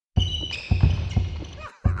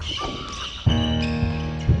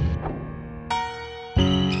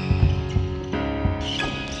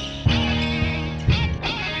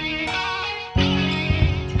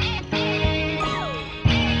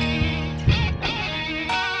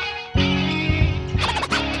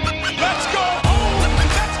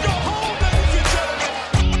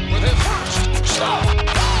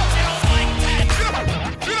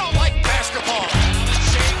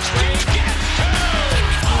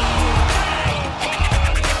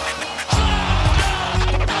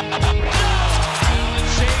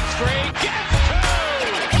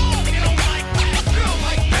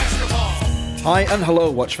Hi and hello,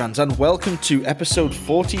 Watch fans, and welcome to episode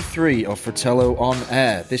 43 of Fratello on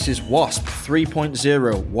Air. This is WASP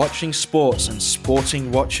 3.0, Watching Sports and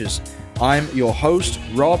Sporting Watchers. I'm your host,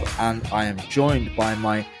 Rob, and I am joined by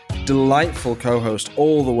my delightful co-host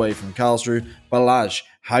all the way from Karlsruhe, Balazs.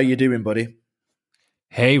 How you doing, buddy?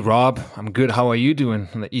 Hey, Rob. I'm good. How are you doing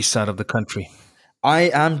on the east side of the country?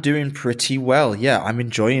 I am doing pretty well. Yeah, I'm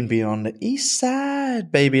enjoying being on the east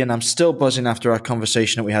side, baby, and I'm still buzzing after our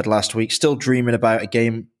conversation that we had last week. Still dreaming about a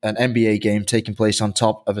game, an NBA game taking place on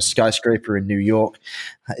top of a skyscraper in New York.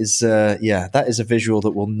 That is, that is a visual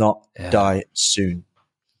that will not die soon.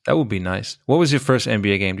 That would be nice. What was your first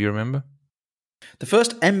NBA game? Do you remember? The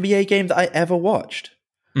first NBA game that I ever watched?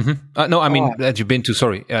 Mm-hmm. No, I mean, that you've been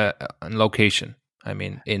to, on location. I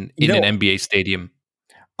mean, in an NBA stadium.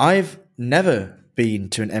 I've never been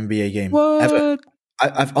to an NBA game. What? Ever.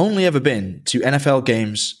 I've only ever been to NFL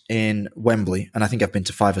games in Wembley, and I think I've been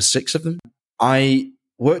to 5 or 6 of them. I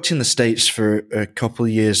worked in the States for a couple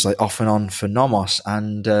of years, like off and on for Nomos,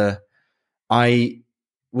 and I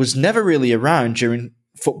was never really around during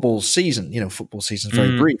football season. You know, football season's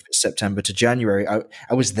very brief. It's September to January.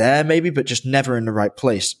 I was there maybe, but just never in the right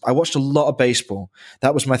place. I watched a lot of baseball.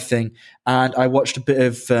 That was my thing. And I watched a bit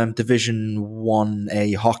of Division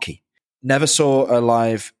 1A hockey. Never saw a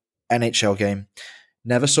live NHL game.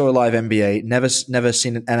 Never saw a live NBA. Never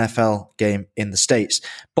seen an NFL game in the States.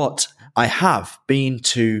 But I have been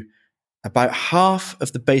to about half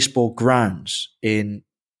of the baseball grounds in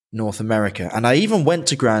North America. And I even went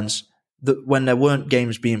to grounds that when there weren't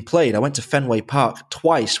games being played. I went to Fenway Park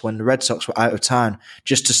twice when the Red Sox were out of town,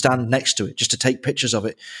 just to stand next to it, just to take pictures of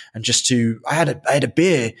it, and I had a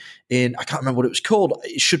beer in, I can't remember what it was called.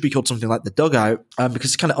 It should be called something like the Dugout,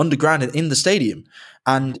 because it's kind of underground in the stadium,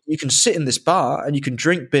 and you can sit in this bar and you can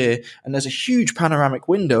drink beer, and there's a huge panoramic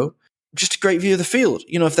window. Just a great view of the field.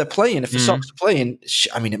 You know, if the Sox are playing,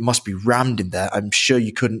 I mean, it must be rammed in there. I'm sure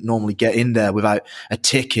you couldn't normally get in there without a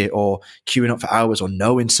ticket or queuing up for hours or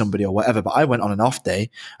knowing somebody or whatever. But I went on an off day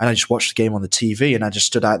and I just watched the game on the TV, and I just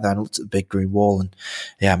stood out there and looked at the big green wall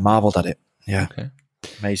and marveled at it. Yeah. Okay.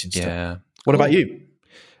 Amazing stuff. Yeah. What about you?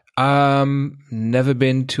 Never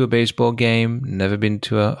been to a baseball game, never been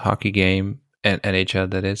to a hockey game, and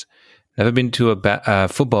NHL that is. Never been to a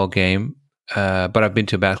football game. But I've been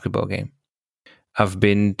to a basketball game. I've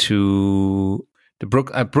been to the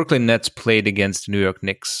Brooklyn Nets played against the New York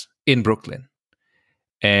Knicks in Brooklyn.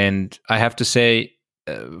 And I have to say,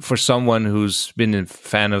 for someone who's been a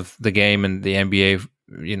fan of the game and the NBA,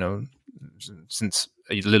 you know, since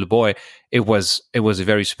a little boy, it was a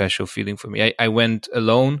very special feeling for me. I went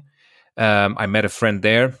alone. I met a friend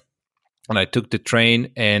there. And I took the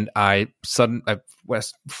train, and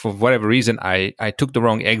for whatever reason, I took the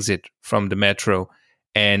wrong exit from the metro.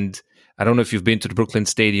 And I don't know if you've been to the Brooklyn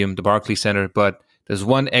Stadium, the Barclays Center, but there's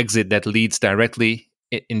one exit that leads directly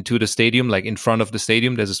into the stadium, like in front of the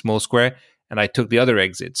stadium. There's a small square, and I took the other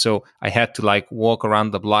exit. So I had to walk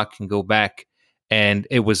around the block and go back. And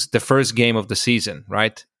it was the first game of the season,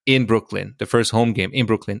 right? In Brooklyn, the first home game in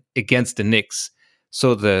Brooklyn against the Knicks.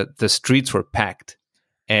 So the streets were packed.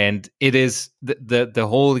 And it is the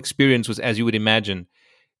whole experience was as you would imagine.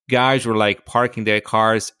 Guys were parking their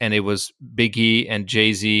cars, and it was Biggie and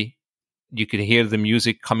Jay-Z. You could hear the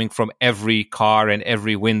music coming from every car and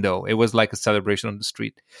every window. It was like a celebration on the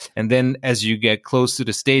street. And then as you get close to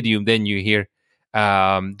the stadium, then you hear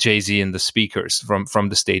Jay-Z and the speakers from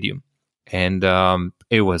the stadium. And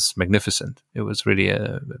it was magnificent. It was really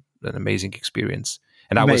an amazing experience.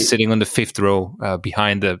 And I was sitting on the 5th row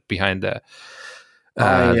behind the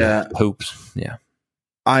hoops. Yeah,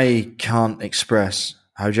 I can't express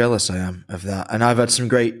how jealous I am of that. And I've had some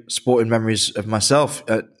great sporting memories of myself,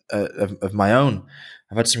 of my own.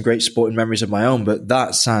 I've had some great sporting memories of my own, but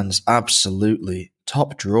that sounds absolutely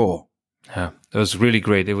top drawer. Yeah, it was really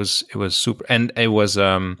great. It was super, and it was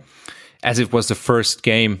as it was the first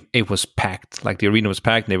game. It was packed. Like the arena was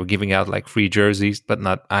packed. And they were giving out free jerseys, but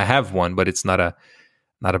not. I have one, but it's not a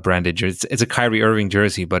branded jersey. It's a Kyrie Irving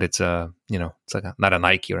jersey, but it's not a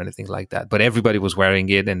Nike or anything like that. But everybody was wearing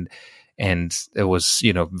it, and it was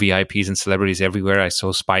VIPs and celebrities everywhere. I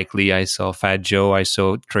saw Spike Lee, I saw Fat Joe, I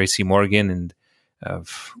saw Tracy Morgan, and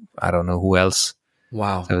I don't know who else.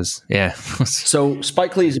 Wow. So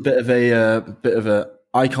Spike Lee is a bit of a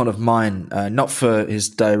icon of mine, not for his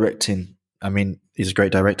directing. I mean, he's a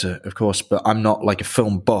great director, of course, but I'm not like a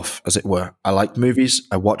film buff, as it were. I like movies.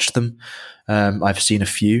 I watch them. I've seen a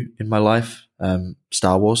few in my life.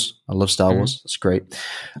 Star Wars. I love Star Wars. It's great.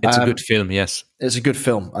 It's a good film, yes. It's a good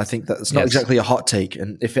film. I think that it's not Yes. exactly a hot take,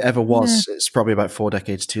 and if it ever was, it's probably about 4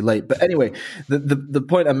 decades too late. But anyway, the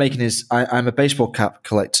point I'm making is I'm a baseball cap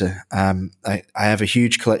collector. I have a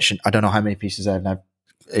huge collection. I don't know how many pieces I have now.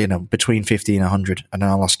 Between 50 and 100, and then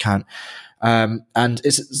I lost count. And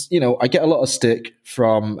it's I get a lot of stick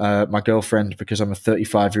from my girlfriend because I'm a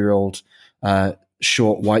 35-year-old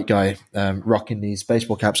short white guy rocking these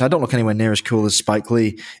baseball caps. I don't look anywhere near as cool as Spike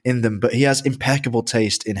Lee in them, but he has impeccable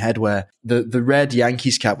taste in headwear. The red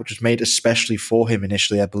Yankees cap, which was made especially for him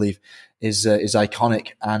initially, I believe, is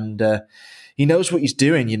iconic, and he knows what he's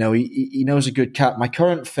doing. He knows a good cap. My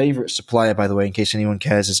current favorite supplier, by the way, in case anyone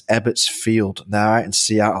cares, is Ebbets Field. They're out in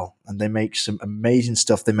Seattle, and they make some amazing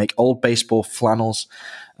stuff. They make old baseball flannels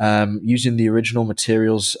using the original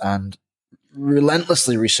materials and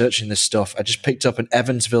relentlessly researching this stuff. I just picked up an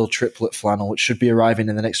Evansville triplet flannel, which should be arriving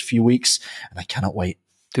in the next few weeks, and I cannot wait.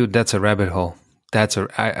 Dude, that's a rabbit hole.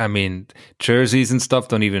 I mean, jerseys and stuff.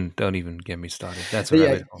 Don't even get me started. That's a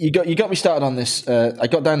rabbit hole. You got me started on this. I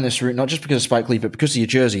got down this route not just because of Spike Lee, but because of your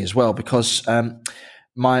jersey as well. Because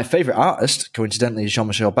my favorite artist, coincidentally, is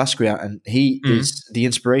Jean-Michel Basquiat, and he is the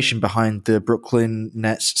inspiration behind the Brooklyn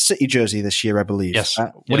Nets City jersey this year, I believe. Yes.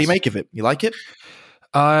 What do you make of it? You like it?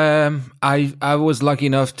 I was lucky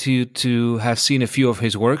enough to have seen a few of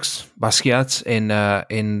his works, Basquiat's in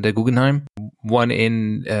the Guggenheim, one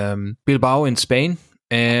in Bilbao in Spain.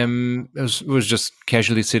 It was just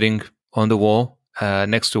casually sitting on the wall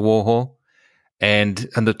next to Warhol, and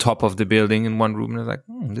on the top of the building in one room. And I was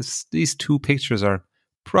like, these two pictures are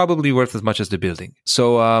probably worth as much as the building.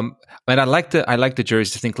 So, and I like the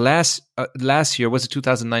jerseys. I think last year, was it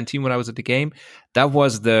 2019 when I was at the game? That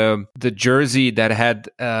was the jersey that had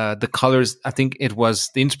the colors. I think it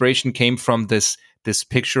was the inspiration came from this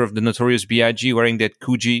picture of the Notorious B.I.G. wearing that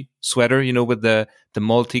Coogee sweater, with the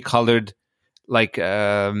multicolored, like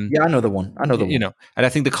I know the one. And I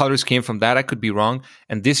think the colors came from that. I could be wrong.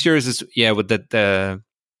 And this year's is with the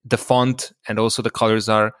font, and also the colors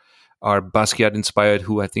are Basquiat inspired,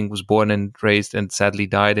 who I think was born and raised and sadly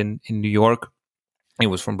died in New York. He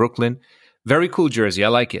was from Brooklyn. Very cool jersey. I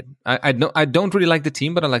like it. I don't really like the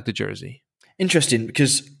team, but I like the jersey. Interesting,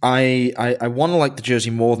 because I want to like the jersey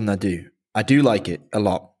more than I do. I do like it a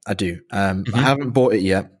lot. I do. I haven't bought it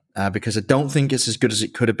yet because I don't think it's as good as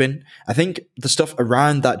it could have been. I think the stuff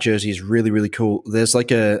around that jersey is really, really cool. There's like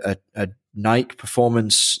a Nike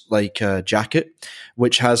performance jacket,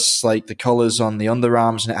 which has like the colors on the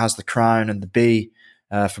underarms, and it has the crown and the B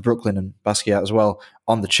for Brooklyn and Basquiat as well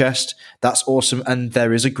on the chest. That's awesome. And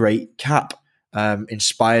there is a great cap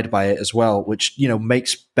inspired by it as well, which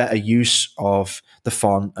makes better use of the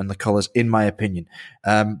font and the colors, in my opinion.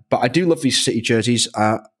 But I do love these City jerseys.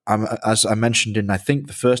 I'm, as I mentioned in, I think,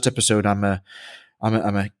 the first episode, I'm a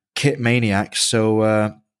kit maniac.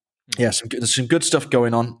 So there's some good stuff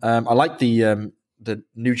going on. I like the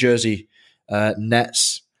New Jersey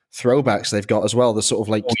Nets throwbacks they've got as well. The sort of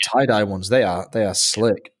like tie-dye ones. They are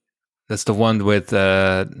slick. That's the one with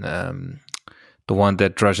the one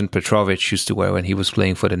that Dražen Petrovic used to wear when he was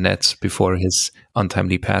playing for the Nets before his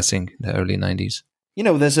untimely passing in the early 90s.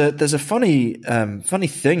 There's a funny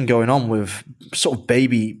thing going on with sort of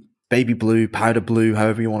baby blue, powder blue,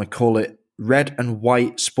 however you want to call it, red and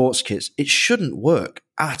white sports kits. It shouldn't work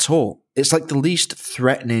at all. It's like the least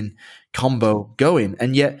threatening combo going,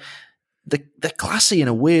 and yet they're classy in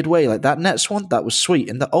a weird way. Like that Nets one, that was sweet.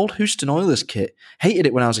 And the old Houston Oilers kit, hated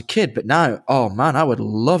it when I was a kid, but now, oh man, I would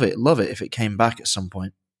love it if it came back at some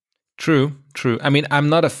point. True. I mean, I'm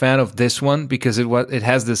not a fan of this one because it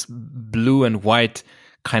has this blue and white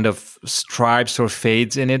kind of stripes or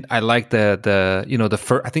fades in it. I like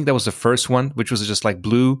the I think that was the first one, which was just like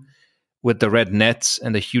blue with the red nets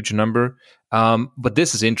and the huge number. But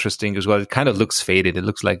this is interesting as well. It kind of looks faded. It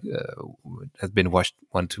looks like it has been washed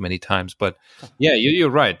one too many times. But yeah, you're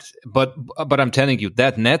right. But I'm telling you,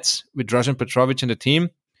 that Nets with Dražen Petrovic in the team,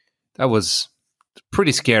 that was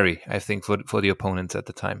pretty scary, I think, for the opponents at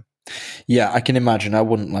the time. Yeah, I can imagine. I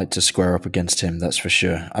wouldn't like to square up against him. That's for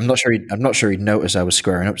sure. I'm not sure he'd notice I was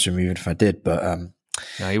squaring up to him, even if I did. But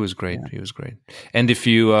no, he was great. Yeah. He was great. And if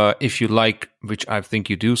you like, which I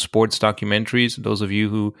think you do, sports documentaries, those of you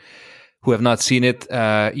who have not seen it,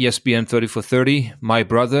 ESPN 30-for-30, My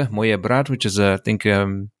Brother, Moje Brat, which is I think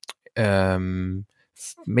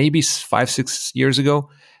maybe 5-6 years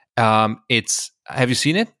ago. Have you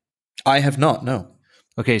seen it? I have not. No.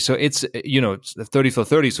 Okay, so it's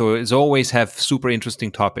 30-for-30, so it's always have super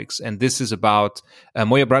interesting topics, and this is about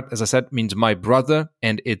Moje Brat, as I said, means my brother,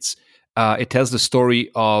 and it tells the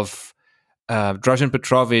story of Dražen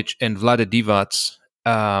Petrovic and Vlade Divac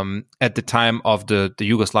at the time of the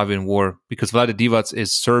Yugoslavian war, because Vlade Divac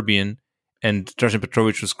is Serbian and Dražen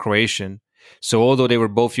Petrovic was Croatian. So although they were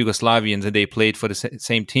both Yugoslavians and they played for the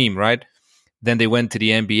same team, right? Then they went to the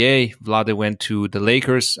NBA. Vlade went to the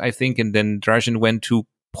Lakers, I think, and then Dražen went to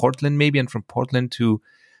Portland, maybe, and from Portland to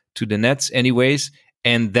the Nets, anyways.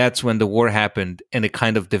 And that's when the war happened, and it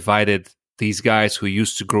kind of divided these guys who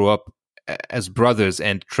used to grow up as brothers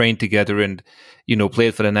and trained together and,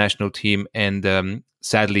 played for the national team. And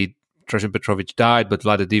sadly, Dražen Petrovic died, but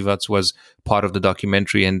Vlade Divac was part of the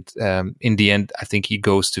documentary. And in the end, I think he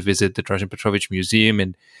goes to visit the Dražen Petrovic Museum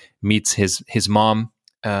and meets his mom.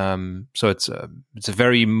 So it's a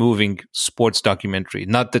very moving sports documentary,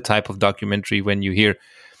 not the type of documentary when you hear,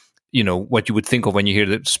 what you would think of when you hear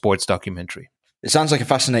the sports documentary. It sounds like a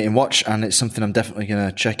fascinating watch, and it's something I'm definitely going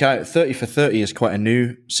to check out. 30 for 30 is quite a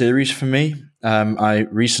new series for me. I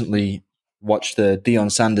recently watched the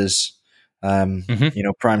Deion Sanders,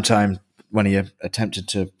 prime time, when he attempted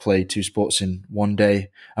to play two sports in one day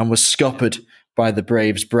and was scuppered by the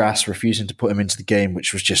Braves brass, refusing to put him into the game,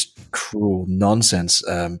 which was just cruel nonsense.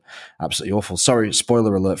 Absolutely awful. Sorry,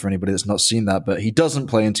 spoiler alert for anybody that's not seen that, but he doesn't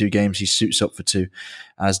play in two games. He suits up for two,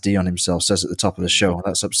 as Deion himself says at the top of the show.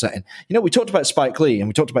 That's upsetting. We talked about Spike Lee and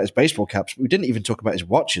we talked about his baseball caps, but we didn't even talk about his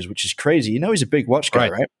watches, which is crazy. He's a big watch guy,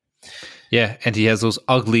 right? Yeah, and he has those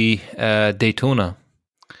ugly Daytona.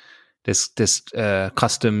 This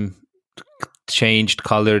custom changed,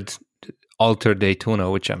 colored, altered Daytona,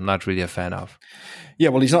 which I'm not really a fan of. Yeah,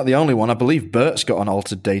 well, he's not the only one. I believe Bert's got an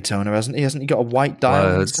altered Daytona, hasn't he? Hasn't he got a white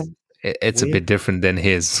dial? Well, it's a bit different than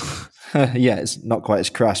his. Yeah, it's not quite as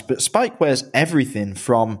crass. But Spike wears everything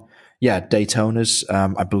from, Daytonas.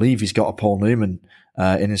 I believe he's got a Paul Newman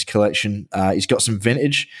in his collection. He's got some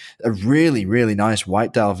vintage, a really, really nice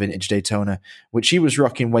white dial vintage Daytona, which he was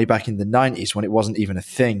rocking way back in the 90s when it wasn't even a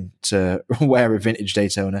thing to wear a vintage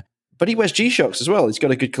Daytona. But he wears G-Shocks as well. He's got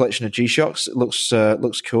a good collection of G-Shocks. It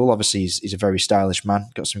looks cool. Obviously, he's a very stylish man.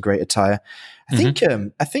 Got some great attire. I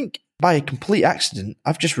think by a complete accident,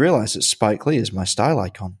 I've just realized that Spike Lee is my style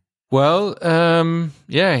icon. Well,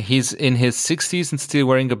 he's in his 60s and still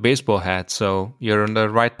wearing a baseball hat, so you're on the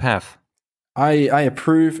right path. I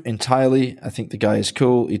approve entirely. I think the guy is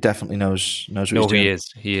cool. He definitely knows what he's doing.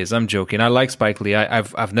 He is. I'm joking. I like Spike Lee.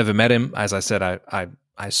 I've never met him. As I said,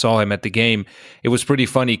 I saw him at the game. It was pretty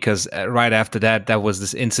funny because right after that was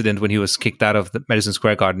this incident when he was kicked out of the Madison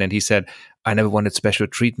Square Garden, and he said, "I never wanted special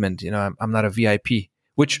treatment. I'm not a VIP,"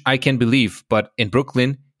 which I can believe. But in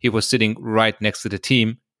Brooklyn, he was sitting right next to the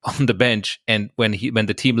team on the bench, and when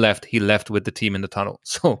the team left, he left with the team in the tunnel.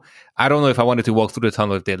 So I don't know if I wanted to walk through the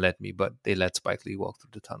tunnel if they let me, but they let Spike Lee walk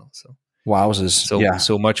through the tunnel. So wowzers!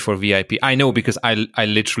 So much for VIP. I know, because I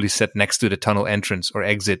literally sat next to the tunnel entrance or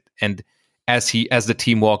exit, and as the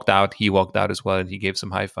team walked out, he walked out as well, and he gave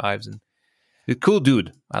some high fives. And a cool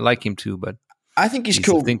dude. I like him too, but I think he's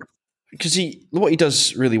cool because what he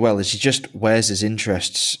does really well is he just wears his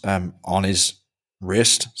interests on his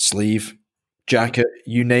wrist, sleeve, jacket,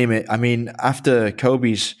 you name it. I mean, after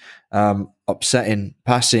Kobe's upsetting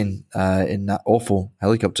passing in that awful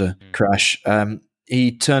helicopter crash,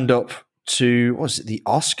 he turned up to, what was it, the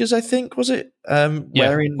Oscars, I think, was it?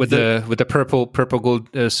 Wearing with the purple gold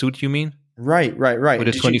suit, you mean? Right. With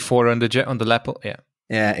a 24 on the lapel, yeah.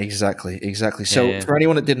 Yeah, exactly. So for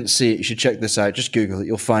anyone that didn't see it, you should check this out. Just Google it.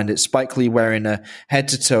 You'll find it. Spike Lee wearing a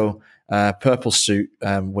head-to-toe purple suit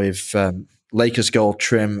with Lakers gold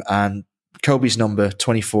trim and Kobe's number,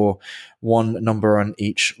 24, one number on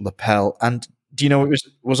each lapel. And do you know what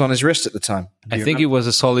was on his wrist at the time? I think it was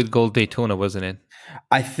a solid gold Daytona, wasn't it?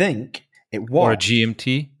 I think it was. Or a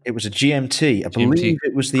GMT? It was a GMT. I believe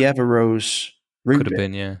it was the Everrose root Could have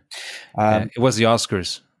been, yeah. It was the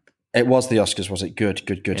Oscars. It was the Oscars, was it? Good.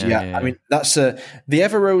 Yeah. I mean, that's the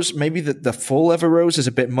Everrose. Maybe the full Everrose is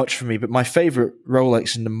a bit much for me, but my favorite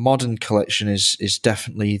Rolex in the modern collection is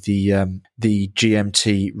definitely the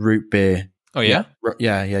GMT root beer. Oh yeah?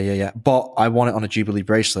 Yeah. But I want it on a Jubilee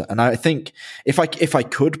bracelet, and I think if I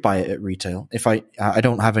could buy it at retail, if I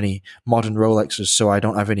don't have any modern Rolexes, so I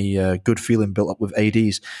don't have any good feeling built up with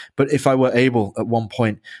ADs. But if I were able at one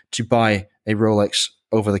point to buy a Rolex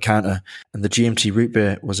over the counter and the GMT root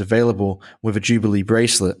beer was available with a Jubilee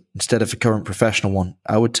bracelet instead of a current professional one,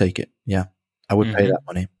 I would take it. Yeah, I would pay that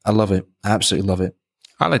money. I love it. I absolutely love it.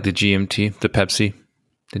 I like the GMT, the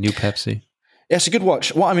new Pepsi. Yeah, it's a good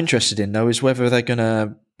watch. What I'm interested in, though, is whether they're going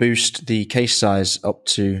to boost the case size up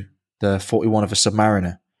to the 41 of a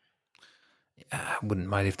Submariner. I wouldn't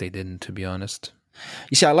mind if they didn't, to be honest.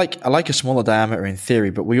 You see, I like a smaller diameter in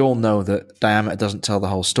theory, but we all know that diameter doesn't tell the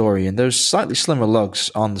whole story, and those slightly slimmer lugs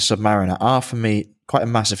on the Submariner are, for me, quite a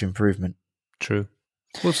massive improvement. True.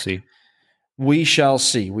 We'll see. We shall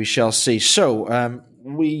see. We shall see. So,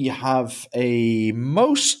 we have a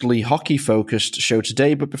mostly hockey-focused show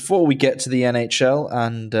today, but before we get to the NHL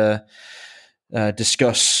and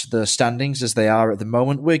discuss the standings as they are at the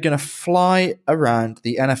moment, we're going to fly around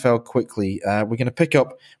the NFL quickly. We're going to pick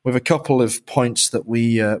up with a couple of points that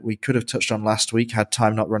we could have touched on last week had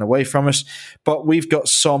time not run away from us. But we've got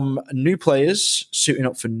some new players suiting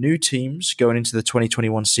up for new teams going into the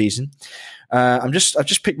 2021 season. I've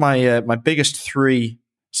just picked my biggest three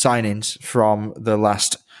signings from the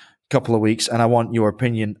last couple of weeks, and I want your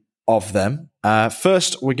opinion of them.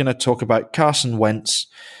 First, we're going to talk about Carson Wentz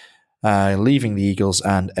leaving the Eagles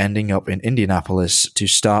and ending up in Indianapolis to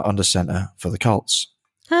start under center for the Colts.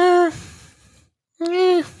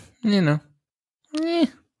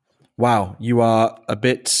 Wow, you are a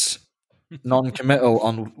bit non-committal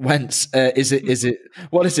on Wentz. Is it?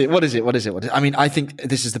 What is it? I mean, I think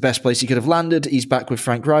this is the best place he could have landed. He's back with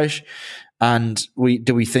Frank Reich, and we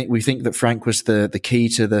think that Frank was the key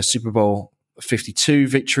to the Super Bowl 52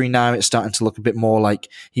 victory. Now it's starting to look a bit more like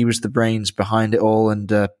he was the brains behind it all, and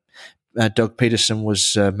Doug Peterson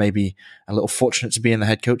was maybe a little fortunate to be in the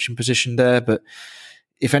head coaching position there. But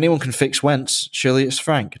if anyone can fix Wentz, surely it's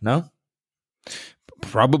Frank. No.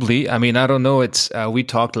 Probably. I mean, I don't know. It's we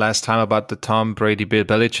talked last time about the Tom Brady, Bill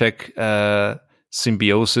Belichick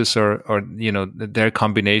symbiosis, or their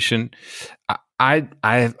combination. I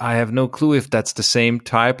have no clue if that's the same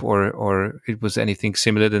type or it was anything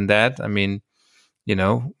similar than that. I mean,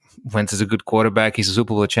 Wentz is a good quarterback. He's a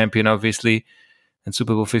Super Bowl champion, obviously, and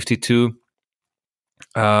Super Bowl 52.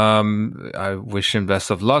 I wish him best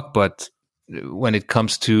of luck, but when it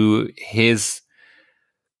comes to his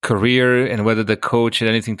career and whether the coach had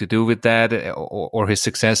anything to do with that or his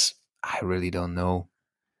success, I really don't know.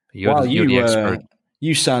 You're the expert.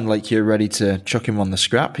 You sound like you're ready to chuck him on the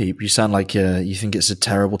scrap heap. You sound like you think it's a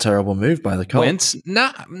terrible, terrible move by the Colts. Wentz?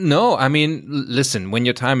 No. I mean, listen, when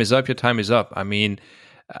your time is up, your time is up. I mean,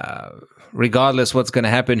 regardless what's going to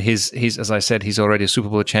happen, he's as I said, he's already a Super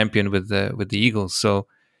Bowl champion with the Eagles. So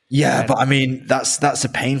yeah, but I mean, that's a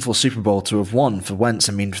painful Super Bowl to have won for Wentz.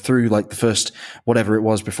 I mean, through like the first, whatever it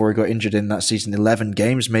was before he got injured in that season, 11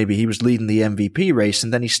 games, maybe he was leading the MVP race,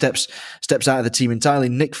 and then he steps out of the team entirely.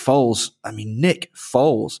 Nick Foles,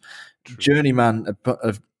 journeyman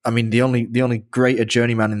the only greater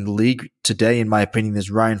journeyman in the league today, in my opinion,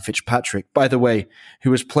 is Ryan Fitzpatrick, by the way,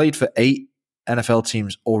 who has played for 8 NFL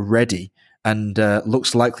teams already, and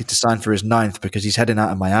looks likely to sign for his 9th because he's heading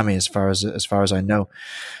out of Miami as far as I know.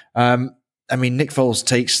 I mean, Nick Foles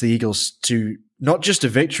takes the Eagles to not just a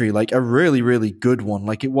victory, like a really, really good one.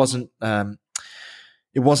 Like it wasn't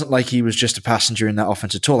like he was just a passenger in that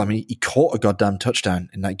offense at all. I mean, he caught a goddamn touchdown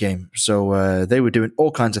in that game. So they were doing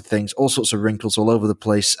all kinds of things, all sorts of wrinkles all over the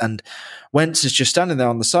place. And Wentz is just standing there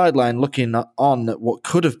on the sideline looking on at what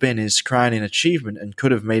could have been his crowning achievement and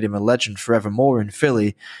could have made him a legend forevermore in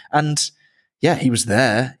Philly. And yeah, he was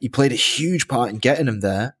there. He played a huge part in getting him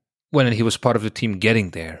there. When he was part of the team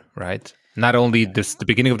getting there, right? Not only the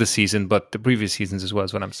beginning of the season, but the previous seasons as well,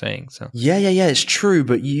 is what I'm saying. So yeah, it's true.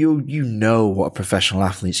 But you know what a professional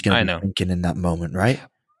athlete's going to be thinking in that moment, right?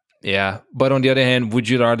 Yeah, but on the other hand, would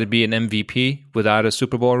you rather be an MVP without a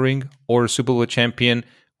Super Bowl ring, or a Super Bowl champion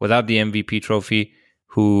without the MVP trophy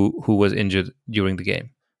who was injured during the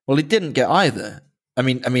game? Well, he didn't get either. I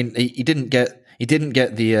mean, he didn't get the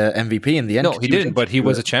MVP in the end. No, he didn't, but he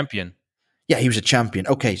was a champion. Yeah, he was a champion.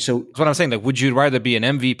 Okay, so that's what I'm saying. Like, would you rather be an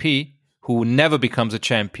MVP who never becomes a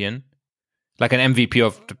champion, like an MVP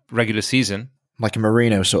of the regular season, like a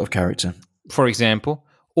Marino sort of character, for example,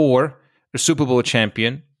 or a Super Bowl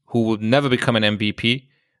champion who would never become an MVP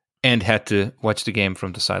and had to watch the game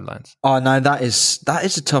from the sidelines? Oh, no, that is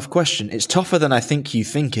a tough question. It's tougher than I think you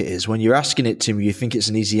think it is. When you're asking it to me, you think it's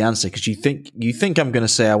an easy answer because you think I'm going to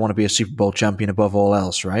say I want to be a Super Bowl champion above all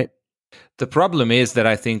else, right? The problem is that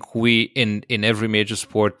I think we, in every major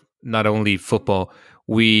sport, not only football,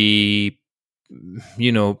 we,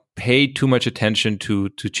 pay too much attention to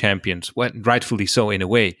champions. Well, rightfully so in a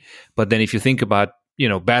way. But then if you think about,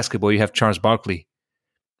 basketball, you have Charles Barkley.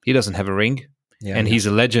 He doesn't have a ring, and he's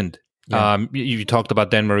a legend. Yeah. You talked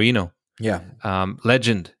about Dan Marino. Yeah.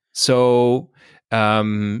 Legend. So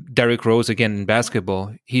Derrick Rose, again, in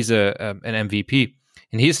basketball, he's an MVP.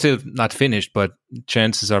 And he's still not finished, but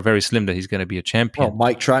chances are very slim that he's going to be a champion. Well,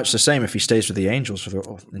 Mike Trout's the same if he stays with the Angels for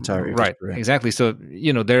the entire year. Right, exactly. So,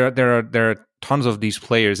 there are tons of these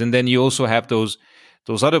players. And then you also have those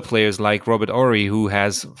other players like Robert Horry, who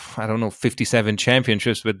has, 57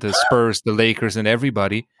 championships with the Spurs, the Lakers, and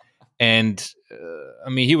everybody. And,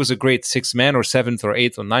 he was a great 6th man or 7th or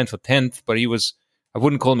 8th or 9th or 10th, but I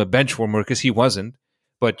wouldn't call him a bench warmer because he wasn't.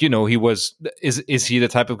 but is he the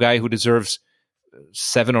type of guy who deserves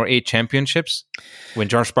 7 or 8 championships when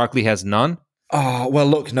Josh Barkley has none? Oh, well,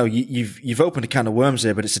 look, no, you've opened a can of worms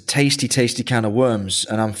there, but it's a tasty, tasty can of worms,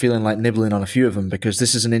 and I'm feeling like nibbling on a few of them because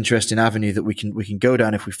this is an interesting avenue that we can go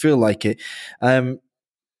down if we feel like it.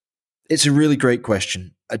 It's a really great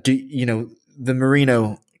question. The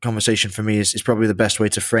Marino conversation for me is probably the best way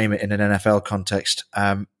to frame it in an NFL context.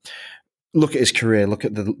 Look at his career, look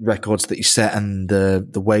at the records that he set and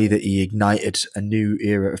the way that he ignited a new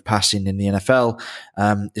era of passing in the NFL.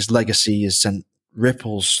 His legacy has sent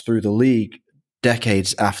ripples through the league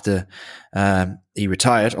decades after he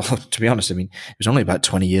retired. To be honest, I mean, it was only about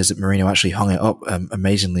 20 years that Marino actually hung it up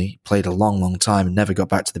amazingly, played a long, long time and never got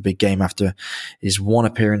back to the big game after his one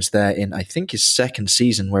appearance there in, I think, his second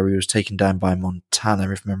season where he was taken down by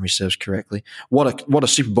Montana, if memory serves correctly. What a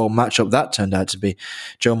Super Bowl matchup that turned out to be.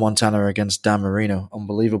 Joe Montana against Dan Marino.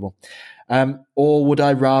 Unbelievable. Or would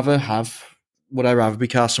I rather be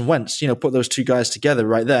Carson Wentz? Put those two guys together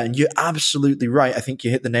right there. And you're absolutely right. I think you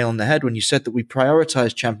hit the nail on the head when you said that we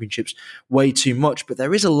prioritize championships way too much, but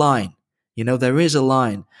there is a line. There is a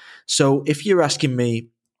line. So if you're asking me,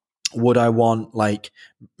 would I want like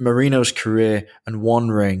Marino's career and 1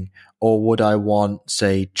 ring, or would I want,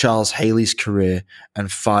 say, Charles Haley's career and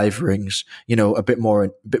 5 rings? A bit more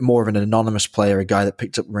of an anonymous player, a guy that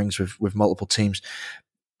picked up rings with multiple teams.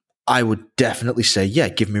 I would definitely say, yeah,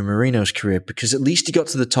 give me Marino's career, because at least he got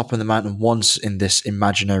to the top of the mountain once in this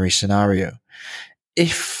imaginary scenario.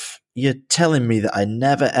 If you're telling me that I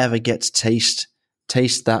never ever get to taste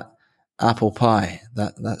that apple pie,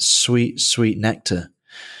 that sweet, sweet nectar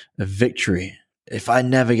of victory, if I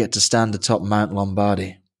never get to stand atop Mount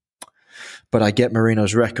Lombardi, but I get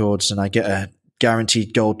Marino's records and I get a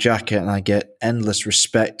guaranteed gold jacket and I get endless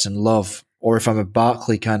respect and love, or if I'm a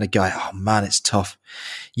Barkley kind of guy, oh man, it's tough.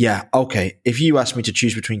 Yeah, okay. If you ask me to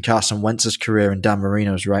choose between Carson Wentz's career and Dan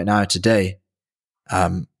Marino's right now today,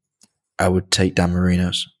 I would take Dan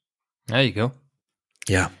Marino's. There you go.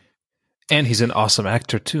 Yeah. And he's an awesome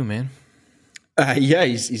actor too, man. Yeah,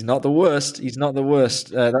 he's not the worst. He's not the worst,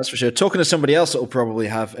 that's for sure. Talking to somebody else that will probably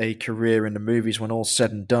have a career in the movies when all's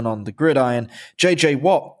said and done on the gridiron, J.J.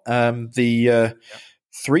 Watt, the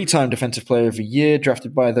 3-time Defensive Player of the Year,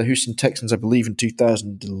 drafted by the Houston Texans, I believe, in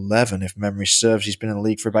 2011, if memory serves. He's been in the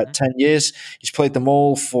league for about 10 years. He's played them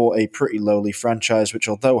all for a pretty lowly franchise, which,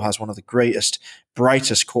 although has one of the greatest,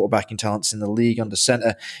 brightest quarterbacking talents in the league under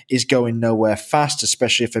center, is going nowhere fast,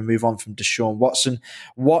 especially if they move on from Deshaun Watson.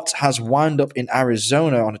 Watt has wound up in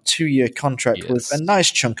Arizona on a 2-year contract with a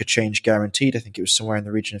nice chunk of change guaranteed. I think it was somewhere in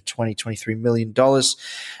the region of $23 million.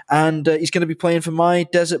 And he's going to be playing for my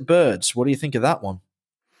Desert Birds. What do you think of that one?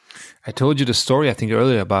 I told you the story, I think,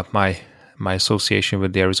 earlier about my association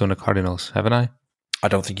with the Arizona Cardinals, haven't I? I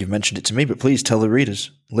don't think you've mentioned it to me, but please tell the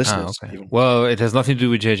listeners. Okay. Well, it has nothing to do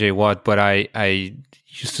with J.J. Watt, but I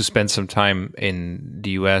used to spend some time in the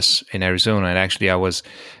U.S., in Arizona, and actually I was,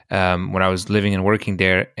 when I was living and working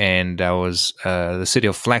there, and I was the city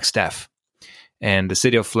of Flagstaff. And the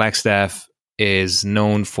city of Flagstaff is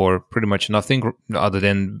known for pretty much nothing other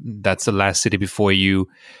than that's the last city before you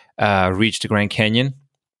reach the Grand Canyon.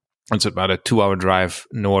 It's about a 2-hour drive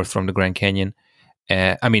north from the Grand Canyon.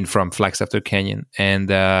 From Flagstaff to the Canyon. And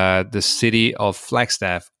the city of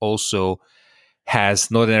Flagstaff also has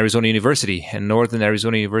Northern Arizona University. And Northern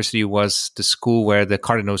Arizona University was the school where the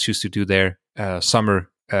Cardinals used to do their summer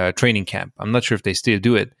training camp. I'm not sure if they still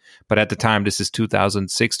do it, but at the time, this is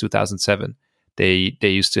 2006, 2007, they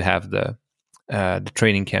used to have the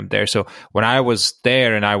training camp there. So when I was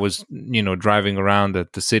there and I was, driving around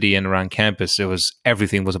the city and around campus,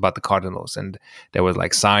 everything was about the Cardinals, and there was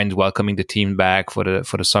like signs welcoming the team back for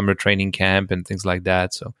the summer training camp and things like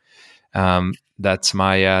that. So that's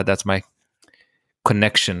my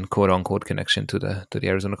connection, quote unquote connection to the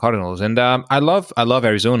Arizona Cardinals. And I love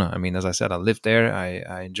Arizona. I mean, as I said, I live there.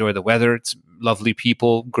 I enjoy the weather. It's lovely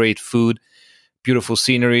people, great food, beautiful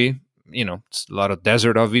scenery. It's a lot of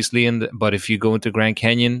desert, obviously, but if you go into Grand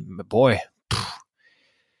Canyon, boy,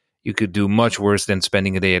 you could do much worse than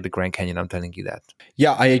spending a day at the Grand Canyon. I'm telling you that.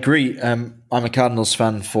 Yeah, I agree. I'm a Cardinals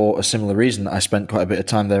fan for a similar reason. I spent quite a bit of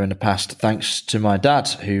time there in the past, thanks to my dad,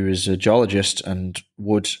 who is a geologist and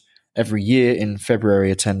would every year in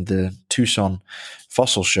February attend the Tucson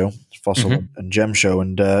Fossil and Gem Show,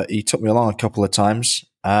 and he took me along a couple of times.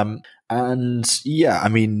 And yeah, I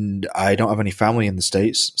mean, I don't have any family in the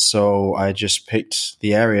States, so I just picked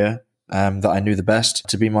the area that I knew the best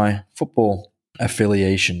to be my football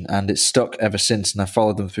affiliation, and it's stuck ever since, and I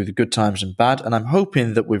followed them through the good times and bad, and I'm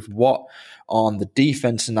hoping that with Watt on the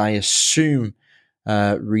defense, and I assume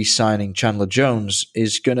re-signing Chandler Jones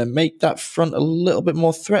is going to make that front a little bit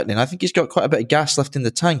more threatening. I think he's got quite a bit of gas left in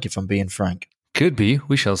the tank, if I'm being frank. Could be.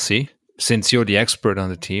 We shall see. Since you're the expert on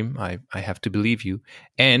the team, I have to believe you.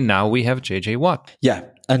 And now we have JJ Watt. Yeah,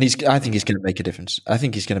 and I think he's going to make a difference. I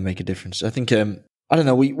think, I don't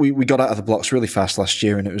know, we got out of the blocks really fast last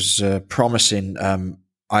year, and it was promising.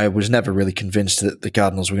 I was never really convinced that the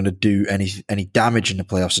Cardinals were going to do any damage in the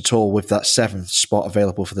playoffs at all. With that 7th spot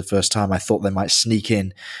available for the first time, I thought they might sneak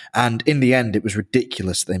in. And in the end, it was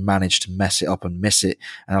ridiculous. They managed to mess it up and miss it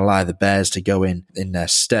and allow the Bears to go in their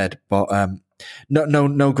stead. But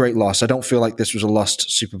no great loss. I don't feel like this was a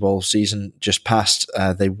lost Super Bowl season just past.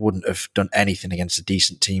 They wouldn't have done anything against the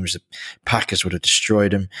decent teams. The Packers would have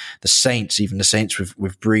destroyed them. The Saints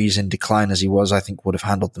with Breeze in decline as he was, I think would have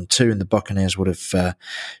handled them too. And the Buccaneers would have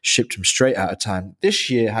shipped him straight out of town.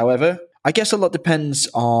 This year, however, I guess a lot depends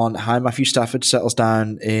on how Matthew Stafford settles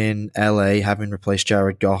down in LA, having replaced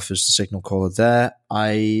Jared Goff as the signal caller there.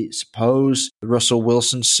 I suppose the Russell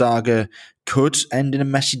Wilson saga could end in a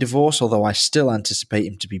messy divorce, although I still anticipate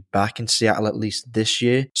him to be back in Seattle at least this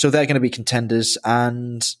year. So they're going to be contenders.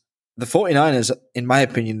 And the 49ers, in my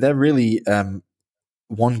opinion, they're really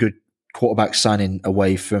one good quarterback signing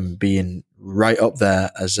away from being right up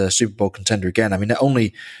there as a Super Bowl contender again. I mean, they're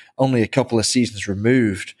only a couple of seasons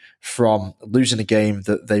removed from losing a game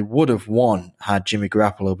that they would have won had Jimmy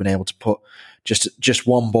Garoppolo been able to put just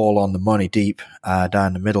one ball on the money deep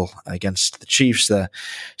down the middle against the Chiefs there.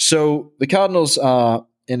 So the Cardinals are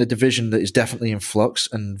in a division that is definitely in flux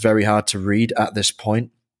and very hard to read at this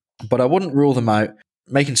point. But I wouldn't rule them out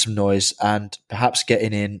making some noise and perhaps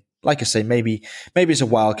getting in. Like I say, maybe it's a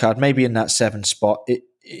wild card, maybe in that 7 spot.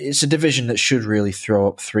 It's a division that should really throw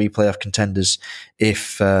up 3 playoff contenders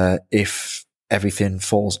if everything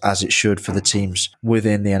falls as it should for the teams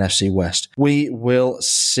within the NFC West. We will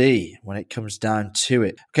see when it comes down to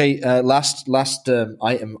it. Okay, last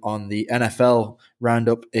item on the NFL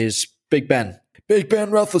roundup is Big Ben. Big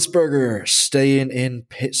Ben Roethlisberger staying in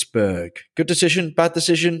Pittsburgh. Good decision, bad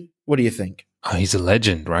decision? What do you think? Oh, he's a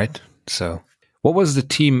legend, right? So, what was the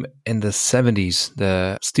team in the 70s?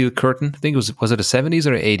 The Steel Curtain? I think was it the 70s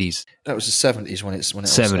or 80s? That was the 70s when it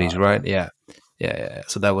 70s, right? Yeah.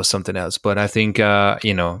 So that was something else. But I think, I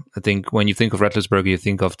think when you think of Roethlisberger, you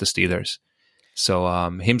think of the Steelers. So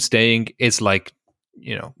him staying is like,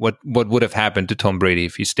 what would have happened to Tom Brady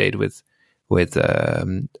if he stayed with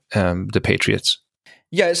the Patriots.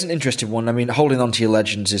 Yeah, it's an interesting one. I mean, holding on to your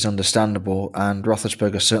legends is understandable, and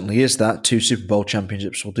Roethlisberger certainly is that. 2 Super Bowl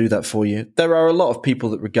championships will do that for you. There are a lot of people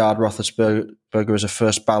that regard Roethlisberger as a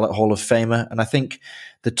first ballot Hall of Famer, and I think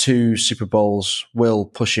the 2 Super Bowls will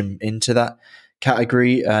push him into that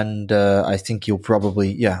category, and I think he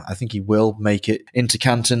will make it into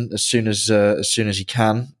Canton as soon as he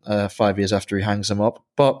can, 5 years after he hangs them up.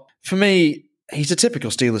 But for me, he's a typical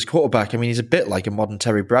Steelers quarterback. I mean, he's a bit like a modern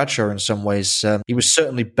Terry Bradshaw in some ways. He was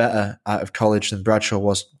certainly better out of college than Bradshaw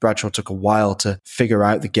was. Bradshaw took a while to figure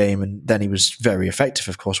out the game, and then he was very effective,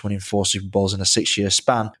 of course, winning 4 Super Bowls in a 6-year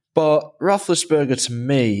span. But Roethlisberger, to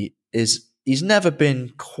me, he's never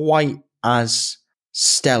been quite as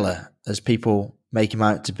stellar as people make him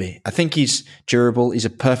out to be. I think he's durable. He's a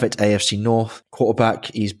perfect AFC North quarterback.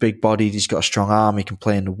 He's big-bodied. He's got a strong arm. He can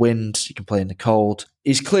play in the wind. He can play in the cold.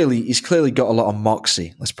 He's clearly got a lot of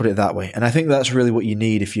moxie. Let's put it that way. And I think that's really what you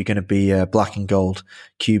need if you're going to be a black and gold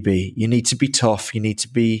QB. You need to be tough. You need to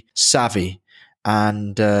be savvy.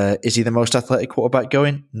 And is he the most athletic quarterback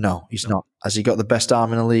going? No, he's not. Has he got the best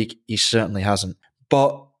arm in the league? He certainly hasn't.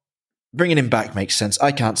 But bringing him back makes sense.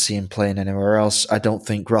 I can't see him playing anywhere else. I don't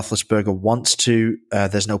think Roethlisberger wants to.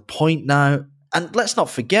 There's no point now. And let's not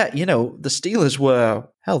forget, the Steelers weren't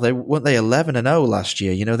they 11-0 last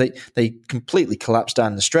year? They completely collapsed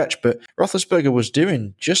down the stretch, but Roethlisberger was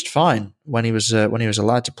doing just fine when he was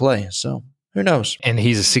allowed to play. So who knows? And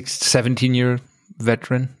he's a 17-year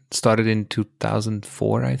veteran. Started in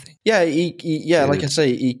 2004, I think. Yeah, like I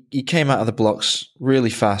say, he came out of the blocks really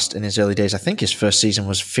fast in his early days. I think his first season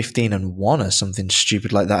was 15-1 or something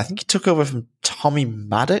stupid like that. I think he took over from Tommy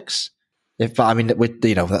Maddox. That's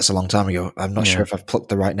a long time ago. I'm not sure if I've plucked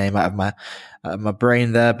the right name out of my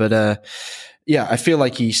brain there, but I feel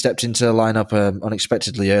like he stepped into the lineup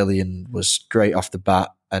unexpectedly early and was great off the bat.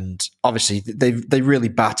 And obviously, they really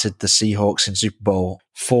battered the Seahawks in Super Bowl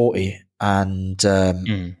 40, and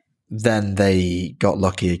then they got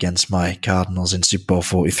lucky against my Cardinals in Super Bowl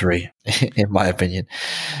 43, in my opinion.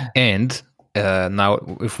 And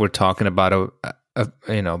now, if we're talking about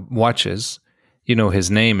watches.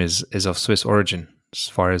 His name is of Swiss origin, as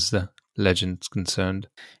far as the legend's concerned.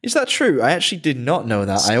 Is that true? I actually did not know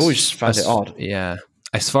that. I always found it odd. Yeah.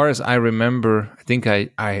 as far as I remember, I think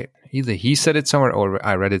I either he said it somewhere or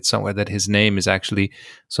I read it somewhere that his name is actually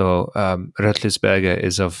Rötlisberger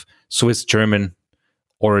is of Swiss German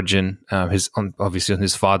origin. Obviously on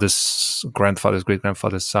his father's grandfather's great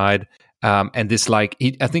grandfather's side. And this, like,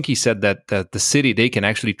 I think he said that the city, they can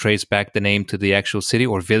actually trace back the name to the actual city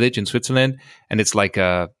or village in Switzerland, and it's like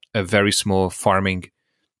a very small farming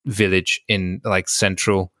village in like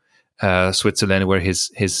central Switzerland, where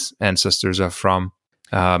his ancestors are from.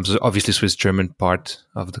 So obviously Swiss German part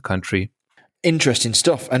of the country. Interesting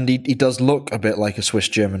stuff, and he does look a bit like a Swiss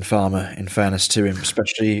German farmer, in fairness to him,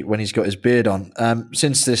 especially when he's got his beard on.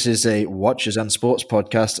 Since this is a Watches and Sports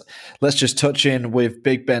podcast, let's just touch in with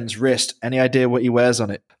Big Ben's wrist. Any idea what he wears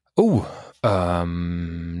on it? Oh,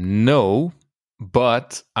 no,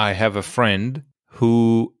 but I have a friend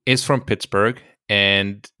who is from Pittsburgh,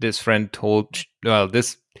 and this friend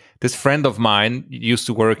this friend of mine used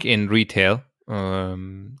to work in retail,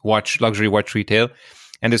 luxury watch retail.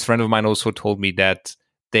 And this friend of mine also told me that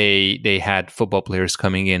they had football players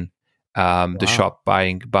coming in the shop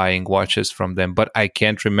buying watches from them. But I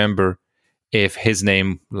can't remember if his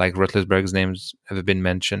name, like Rötlisberger's name's ever been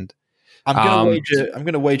mentioned. I'm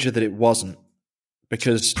gonna wager that it wasn't,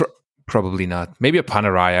 because probably not. Maybe a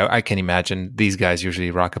Panerai. I can imagine these guys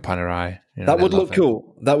usually rock a Panerai. That would look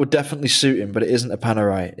cool. That would definitely suit him, but it isn't a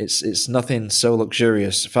Panerai. It's nothing so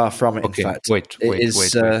luxurious. Far from it. Okay, in fact, wait.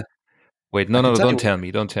 Wait, no, don't tell me.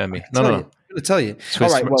 Don't tell me. No. I'm going to tell you.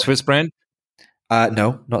 Swiss, all right, Swiss brand?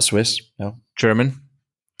 No, not Swiss. No. German?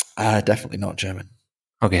 Definitely not German.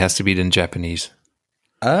 Okay, has to be then Japanese.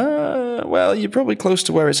 Well, you're probably close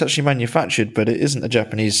to where it's actually manufactured, but it isn't a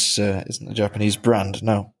Japanese. Isn't a Japanese brand.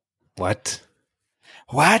 No. What?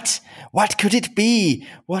 What could it be?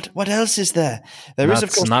 What else is there? There is,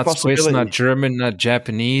 of course, not the possibility. Swiss, not German, not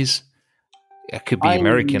Japanese. It could be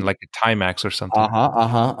American, like a Timex or something.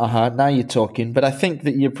 Now you're talking. But I think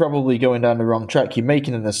that you're probably going down the wrong track. You're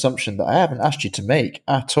making an assumption that I haven't asked you to make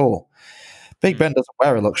at all. Big Ben doesn't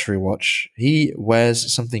wear a luxury watch. He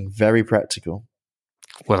wears something very practical.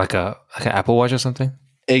 Well, like an Apple Watch or something?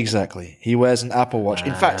 Exactly. He wears an Apple Watch.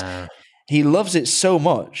 In fact, he loves it so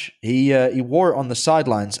much, he wore it on the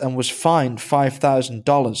sidelines and was fined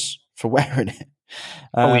 $5,000 for wearing it.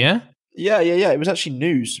 Oh, yeah? Yeah. It was actually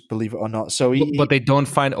news, believe it or not. So, but they don't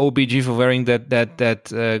fine OBG for wearing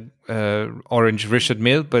that orange Richard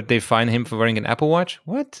Mille, but they fine him for wearing an Apple Watch.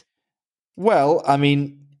 What? Well, I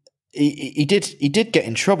mean, he did get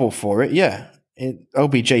in trouble for it. Yeah,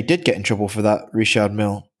 OBJ did get in trouble for that Richard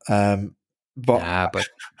Mille. But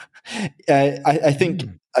I think,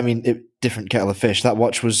 I mean, different kettle of fish. That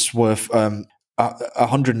watch was worth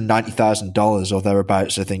 $190,000 or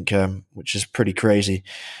thereabouts, I think, which is pretty crazy.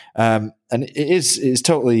 And it's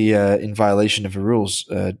totally in violation of the rules.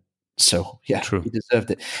 So yeah, true. He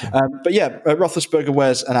deserved it. But yeah, Roethlisberger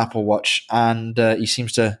wears an Apple Watch, and he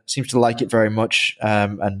seems to like it very much.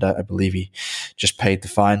 And I believe he just paid the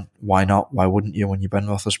fine. Why not? Why wouldn't you? When you're Ben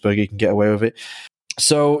Roethlisberger, you can get away with it.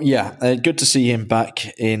 So yeah, good to see him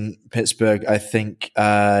back in Pittsburgh. I think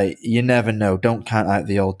you never know. Don't count out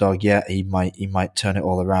the old dog yet. He might turn it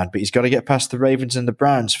all around, but he's got to get past the Ravens and the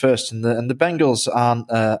Browns first, and the Bengals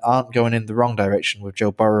aren't going in the wrong direction with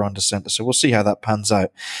Joe Burrow under center. So we'll see how that pans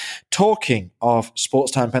out. Talking of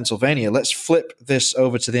Sports Time Pennsylvania, let's flip this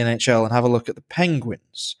over to the NHL and have a look at the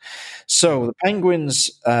Penguins. So the Penguins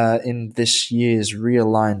in this year's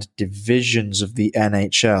realigned divisions of the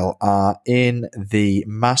NHL are in the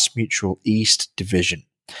Mass Mutual East Division,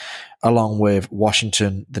 along with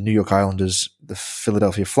Washington, the New York Islanders, the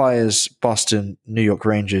Philadelphia Flyers, Boston, New York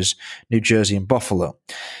Rangers, New Jersey, and Buffalo.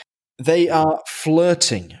 They are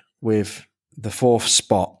flirting with the fourth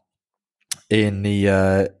spot in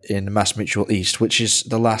the Mass Mutual East, which is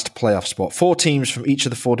the last playoff spot. 4 teams from each of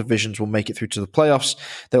the 4 divisions will make it through to the playoffs.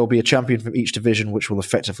 There will be a champion from each division, which will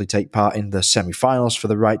effectively take part in the semifinals for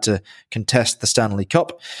the right to contest the Stanley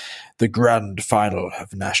Cup, the grand final of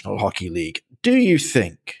the National Hockey League. Do you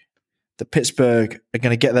think that Pittsburgh are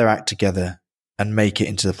going to get their act together and make it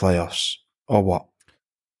into the playoffs, or what?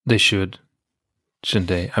 They should, shouldn't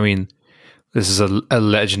they? I mean, this is a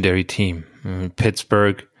legendary team. I mean,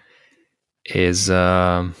 Pittsburgh is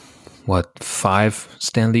 5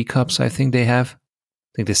 Stanley Cups I think they have. I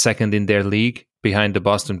think they're second in their league behind the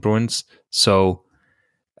Boston Bruins. So,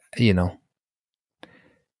 you know,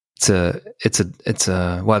 it's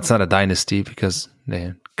not a dynasty because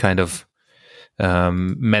they kind of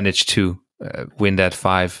managed to win that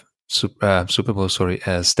 5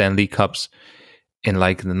 Stanley Cups in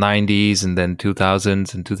like the 90s and then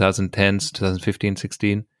 2000s and 2010s, 2015,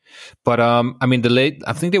 16. But I mean,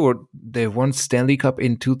 I think they won Stanley Cup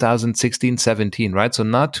in 2016-17, right? So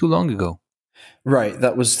not too long ago. Right.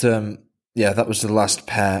 That was that was the last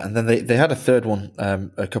pair, and then they had a third one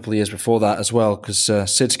a couple of years before that as well, because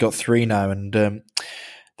Sid's got 3 now, and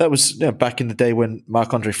that was back in the day when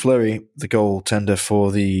Marc-Andre Fleury, the goaltender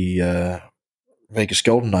for the Vegas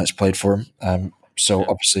Golden Knights, played for him. So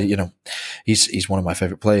obviously, he's one of my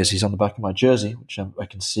favorite players. He's on the back of my jersey, which I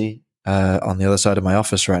can see on the other side of my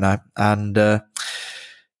office right now, and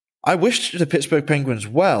I wish the Pittsburgh Penguins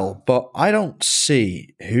well, but I don't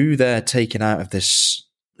see who they're taking out of this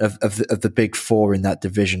of the big four in that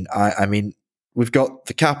division. I mean, we've got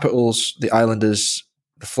the Capitals, the Islanders,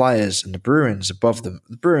 the Flyers, and the Bruins above them.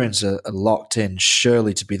 The Bruins are locked in,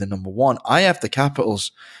 surely, to be the number 1. I have the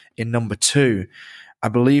Capitals in number 2. I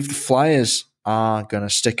believe the Flyers are going to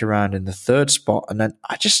stick around in the 3rd spot, and then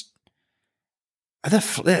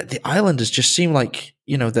the Islanders just seem like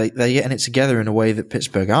they're getting it together in a way that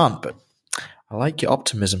Pittsburgh aren't. But I like your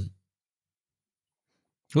optimism.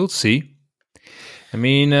 We'll see. I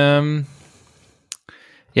mean,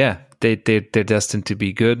 they're destined to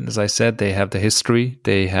be good. As I said, they have the history.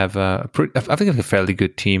 They have I think a fairly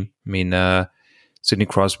good team. I mean, Sidney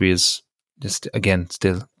Crosby is just again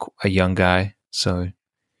still a young guy, so.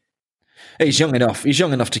 He's young enough. He's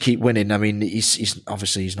young enough to keep winning. I mean, he's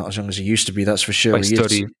obviously he's not as young as he used to be. That's for sure. He's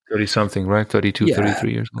 30 something, right? 32,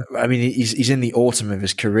 33 years old. I mean, he's in the autumn of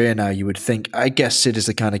his career now. You would think. I guess Sid is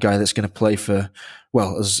the kind of guy that's going to play for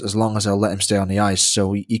as long as they'll let him stay on the ice.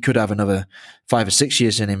 So he could have another 5 or 6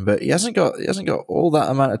 years in him, but he hasn't got all that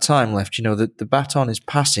amount of time left. The baton is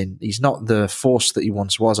passing. He's not the force that he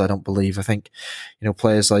once was. I don't believe. I think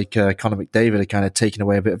players like Connor McDavid are kind of taking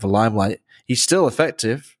away a bit of a limelight. He's still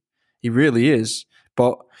effective. He really is.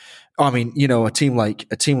 But I mean, a team like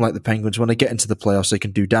the Penguins, when they get into the playoffs, they can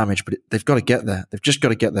do damage, but they've got to get there. They've just got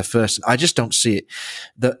to get there first. I just don't see it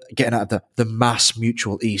getting out of the Mass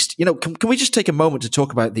Mutual East. Can we just take a moment to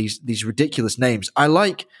talk about these ridiculous names? I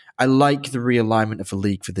like the realignment of the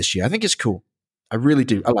league for this year. I think it's cool. I really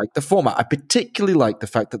do. I like the format. I particularly like the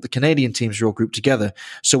fact that the Canadian teams are all grouped together,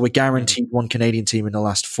 so we're guaranteed one Canadian team in the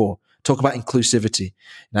last 4. Talk about inclusivity.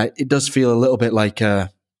 Now, it does feel a little bit like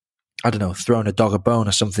I don't know, throwing a dog a bone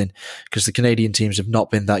or something, because the Canadian teams have not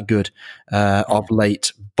been that good of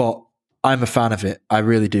late. But I'm a fan of it. I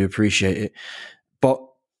really do appreciate it. But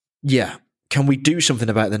yeah, can we do something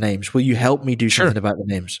about the names? Will you help me do something about the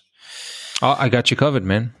names? Oh, I got you covered,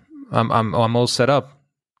 man. I'm all set up.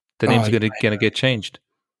 The name's gonna get changed.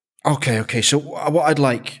 Okay. So what I'd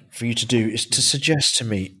like for you to do is to suggest to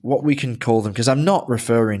me what we can call them, because I'm not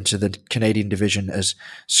referring to the Canadian division as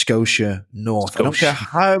Scotia North. I don't care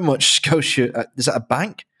how much Scotia. Is that a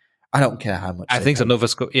bank? I don't care how much. I think so. Nova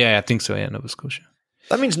Scotia. Yeah, I think so. Yeah, Nova Scotia.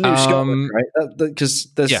 That means New Scotland, right?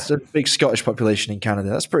 Because there's a big Scottish population in Canada.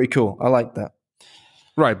 That's pretty cool. I like that.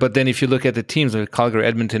 Right, but then if you look at the teams like Calgary,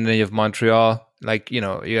 Edmonton, then you have Montreal. Like you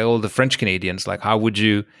have all the French Canadians. Like how would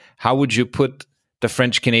you put the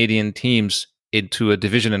French Canadian teams into a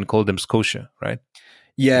division and call them Scotia, right?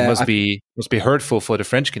 Yeah, it must be hurtful for the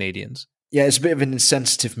French Canadians. Yeah, it's a bit of an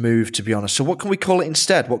insensitive move, to be honest. So what can we call it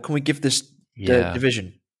instead? What can we give this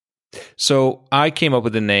division? So I came up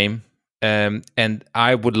with a name, and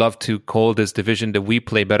I would love to call this division the We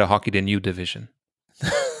Play Better Hockey Than You division.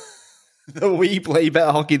 The We Play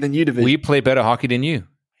Better Hockey Than You division. We play better hockey than you.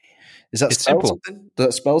 Is that spell something? Does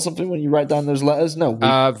that spell something when you write down those letters? No.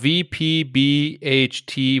 VPBHTY.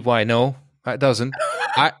 No, it doesn't.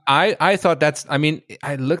 I thought that's. I mean,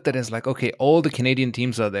 I looked at it as like, okay, all the Canadian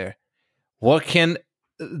teams are there. What can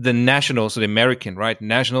the the American, right,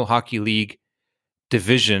 National Hockey League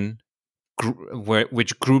division,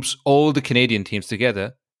 which groups all the Canadian teams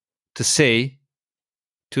together, to say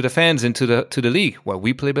to the fans and to the league? Well,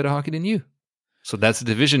 we play better hockey than you. So that's the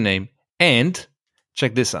division name. And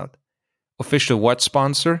check this out. Official what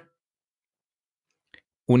sponsor?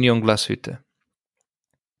 Union Glashütte.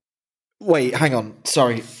 Wait, hang on.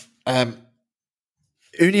 Sorry.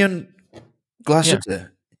 Union Glashütte?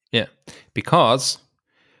 Yeah. Because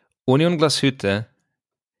Union Glashütte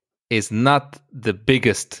is not the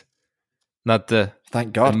biggest, not the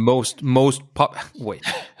thank God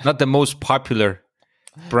not the most popular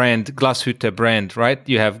brand, Glashütte brand, right?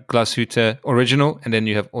 You have Glashütte Original, and then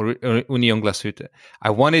you have Union Glashütte. I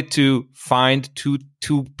wanted to find two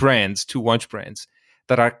watch brands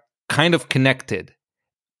that are kind of connected,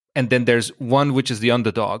 and then there's one which is the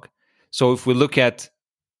underdog. So if we look at,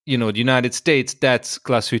 the United States, that's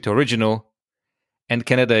Glashütte Original, and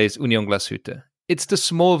Canada is Union Glashütte. It's the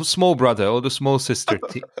small brother or the small sister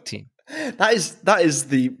team. That is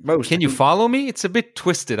the most. Can you follow me? It's a bit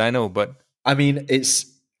twisted, I know, but. I mean,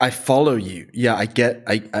 I follow you. Yeah,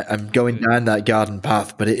 I'm going down that garden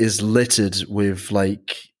path, but it is littered with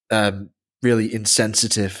like really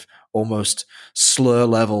insensitive, almost slur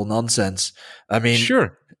level nonsense.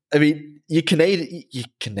 Sure. You're Canadian. You're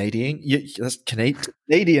Canadian. That's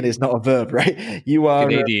Canadian is not a verb, right? You are.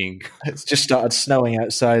 Canadian. It's just started snowing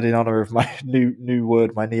outside in honor of my new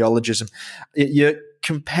word, my neologism. You're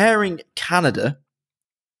comparing Canada.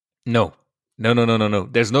 No.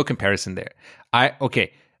 There's no comparison there.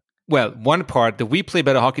 Okay. Well, one part that we play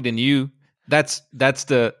better hockey than you. That's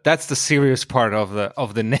the serious part of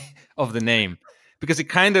the name, because it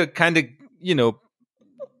kind of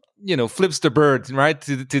flips the bird right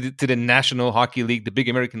to the National Hockey League, the big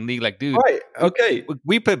American league. Like, dude, right? Okay,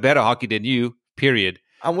 we play better hockey than you. Period.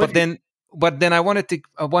 But then I wanted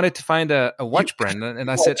to find a watch brand, and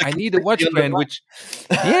I said I need a watch brand. Which,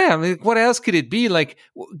 yeah, what else could it be? Like,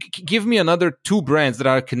 give me another two brands that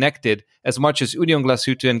are connected as much as Union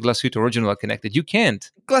Glashütte and Glashütte Original are connected. You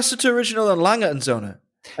can't. Glashütte Original and Lange & Söhne.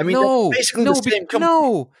 Basically the same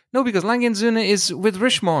company. No, because Lange & Söhne is with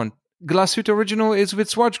Richemont. Glashütte Original is with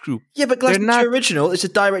Swatch Group. Yeah, but Glashütte Original is a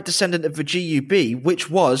direct descendant of the GUB,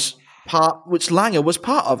 which Lange was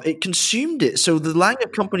part of. It consumed it. So the Lange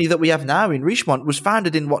company that we have now in Richemont was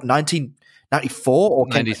founded in 1994 or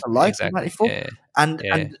came to life exactly. in 94. Yeah.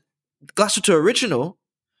 And Glashütte Original,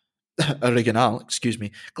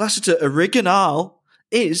 Glashütte Original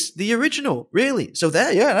is the original, really. So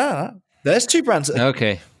there's two brands.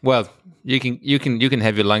 Okay, well, you can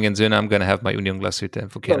have your Lange & Söhne. I'm going to have my Union Glashütte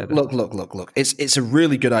for Canada. Look. It's a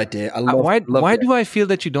really good idea. Why do I feel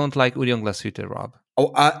that you don't like Union Glashütte, Rob?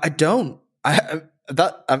 Oh, I don't.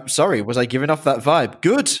 I'm sorry. Was I giving off that vibe?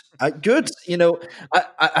 Good. Good.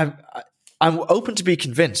 I'm open to be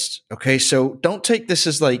convinced. Okay, so don't take this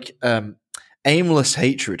as like aimless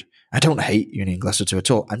hatred. I don't hate Union Glashütte at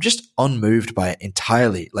all. I'm just unmoved by it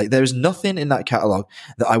entirely. Like, there's nothing in that catalog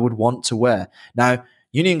that I would want to wear. Now,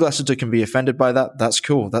 Union Glashütte can be offended by that. That's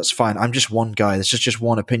cool. That's fine. I'm just one guy. This is just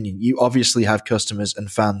one opinion. You obviously have customers and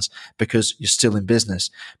fans because you're still in business.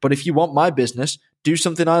 But if you want my business, do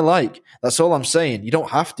something I like. That's all I'm saying. You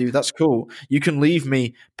don't have to. That's cool. You can leave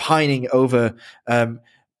me pining over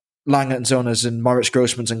Lange & Söhnes and Moritz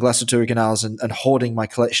Grossmans and Glashütte Originals and hoarding my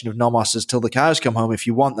collection of Nomosses till the cows come home. If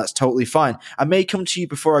you want, that's totally fine. I may come to you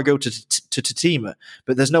before I go to Tatima,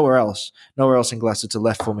 but there's nowhere else in Glashütte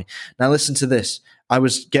left for me. Now listen to this. I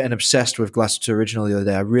was getting obsessed with Glashütte Original the other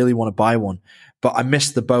day. I really want to buy one, but I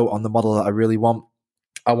missed the boat on the model that I really want.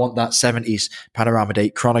 I want that 70s Panorama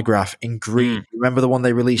Date chronograph in green. Remember the one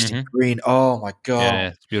they released in green? Oh my God. Yeah,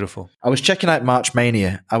 it's beautiful. I was checking out March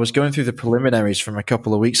Mania. I was going through the preliminaries from a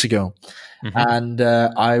couple of weeks ago. And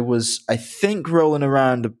I was, I think, rolling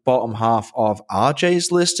around the bottom half of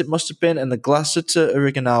RJ's list, it must have been, and the Glashütte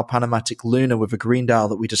Original Panamatic Luna with a green dial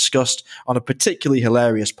that we discussed on a particularly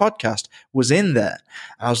hilarious podcast was in there.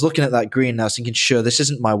 And I was looking at that green and I was thinking, sure, this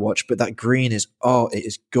isn't my watch, but that green is, it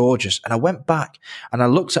is gorgeous. And I went back and I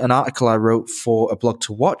looked at an article I wrote for a blog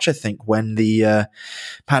to watch, I think, when the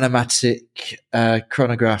Panamatic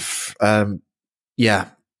chronograph,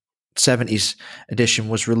 70s edition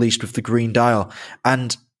was released with the green dial,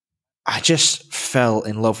 and I just fell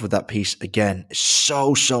in love with that piece again. It's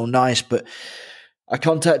so nice. But I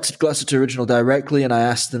contacted Glashütte Original directly and I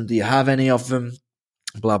asked them, do you have any of them?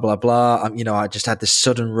 Blah blah blah. I just had this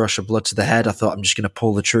sudden rush of blood to the head. I thought, I'm just going to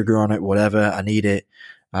pull the trigger on it, whatever, I need it.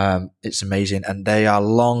 It's amazing, and they are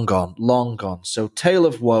long gone. So, tale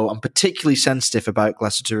of woe. I'm particularly sensitive about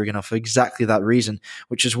Glashütte Original for exactly that reason,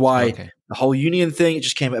 which is why the whole Union thing, it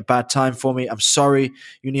just came at a bad time for me. I'm sorry,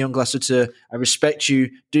 Union Glashütte. I respect you.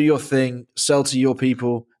 Do your thing. Sell to your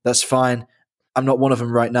people. That's fine. I'm not one of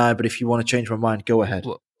them right now, but if you want to change my mind, go ahead.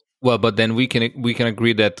 Well, but then we can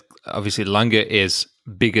agree that obviously Lange is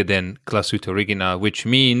bigger than Glashütte Original, which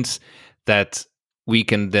means that we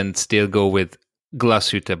can then still go with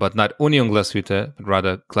Glashütte, but not Union Glashütte, but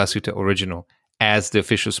rather Glashütte Original as the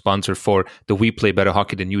official sponsor for the We Play Better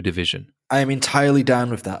Hockey Than You division. I am entirely down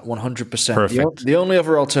with that, 100%. Perfect. The only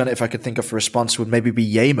other alternative I could think of for a sponsor would maybe be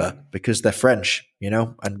Yema, because they're French,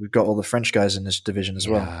 and we've got all the French guys in this division as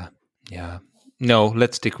well. Yeah. No,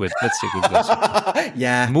 let's stick with Glashütte.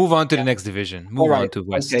 Yeah. Move on to the next division. Move on to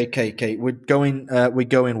West. Okay. We're going where?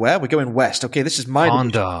 We're going West. Okay, this is my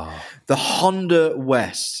Honda. Division. The Honda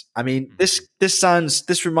West. I mean, this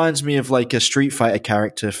reminds me of like a Street Fighter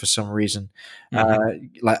character for some reason.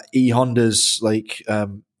 Like E-Honda's like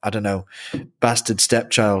I don't know, bastard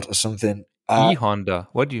stepchild or something. E-Honda.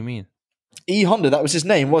 What do you mean? E-Honda, that was his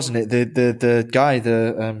name, wasn't it? The guy,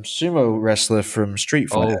 the sumo wrestler from Street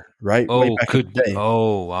Fighter, right? Oh, could be.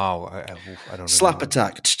 Oh, wow. I don't know. Slap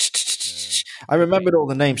Attack. I remembered all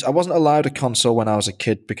the names. I wasn't allowed a console when I was a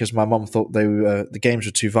kid because my mum thought the games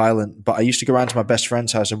were too violent. But I used to go around to my best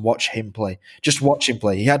friend's house and watch him play. Just watch him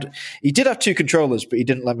play. He did have 2 controllers, but he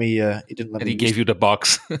didn't let me. And he gave you the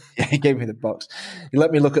box. Yeah, he gave me the box. He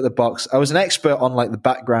let me look at the box. I was an expert on like the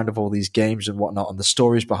background of all these games and whatnot, and the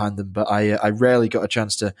stories behind them. But I rarely got a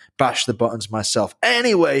chance to bash the buttons myself.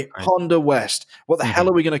 Anyway, right. Honda West. What the hell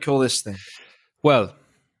are we going to call this thing? Well,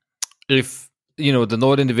 if the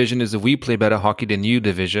Northern Division is the We Play Better Hockey Than You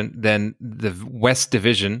division, then the West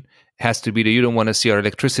Division has to be the You Don't Want to See Our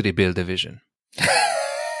Electricity Bill division.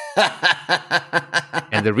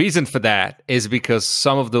 And the reason for that is because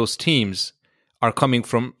some of those teams are coming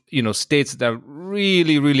from, states that are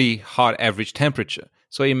really, really hot average temperature.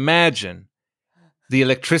 So imagine the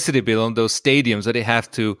electricity bill on those stadiums that they have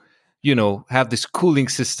to, have this cooling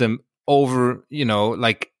system over,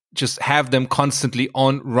 just have them constantly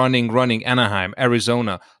on running Anaheim,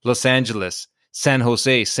 Arizona, Los Angeles, San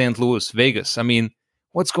Jose, St. Louis, Vegas. I mean,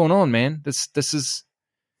 what's going on, man? This is,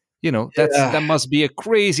 that must be a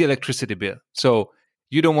crazy electricity bill. So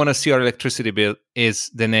You Don't Want to See Our Electricity Bill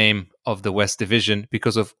is the name of the West Division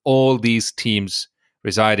because of all these teams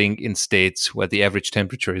residing in states where the average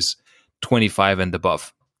temperature is 25 and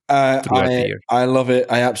above. I love it.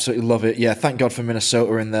 I absolutely love it. Yeah, thank God for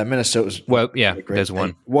Minnesota in there. Minnesota's there's state.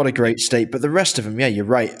 one. What a great state. But the rest of them, yeah, you're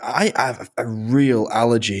right. I have a real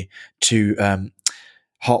allergy to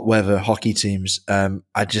hot weather hockey teams. I'm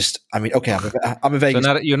a Vegas.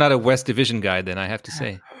 So you're not a West Division guy, then I have to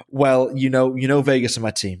say. Well, Vegas are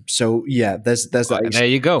my team. So yeah, there's that. There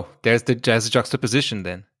you go. There's the juxtaposition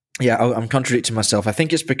then. Yeah, I'm contradicting myself. I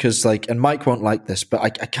think it's because and Mike won't like this, but I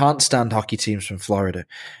can't stand hockey teams from Florida.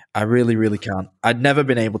 I really, really can't. I'd never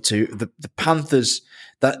been able to. The Panthers,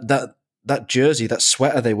 that jersey, that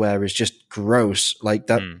sweater they wear is just gross. Like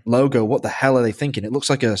that logo, what the hell are they thinking? It looks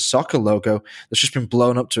like a soccer logo that's just been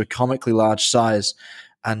blown up to a comically large size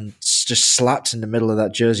and just slapped in the middle of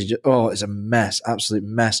that jersey. Oh, it's a mess, absolute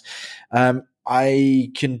mess.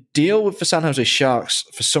 I can deal with the San Jose Sharks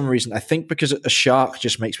for some reason. I think because a shark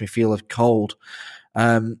just makes me feel cold.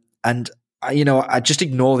 And I just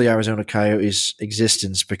ignore the Arizona Coyotes'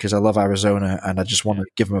 existence because I love Arizona and I just want to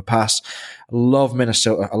give them a pass. I love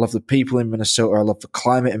Minnesota. I love the people in Minnesota. I love the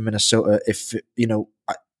climate in Minnesota. If,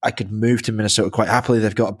 I could move to Minnesota quite happily.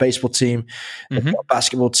 They've got a baseball team. They've got a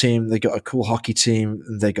basketball team. They've got a cool hockey team.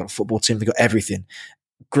 They've got a football team. They've got everything.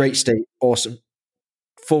 Great state. Awesome.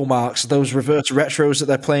 Full marks. Those reverse retros that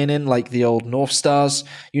they're playing in, like the old North Stars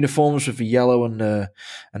uniforms with the yellow and the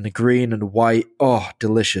green and the white. Oh,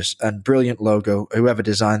 delicious and brilliant logo. Whoever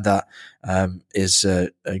designed that is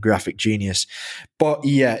a graphic genius. But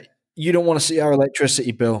yeah, You Don't Want to See Our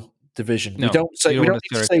Electricity Bill division. No, we don't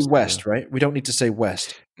need to say West, right? We don't need to say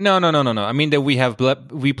West. No. I mean that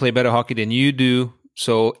we play better hockey than you do.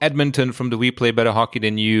 So Edmonton from the We Play Better Hockey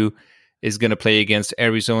Than You is going to play against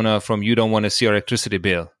Arizona from You Don't Want to See Our Electricity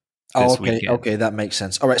Bill. Okay, that makes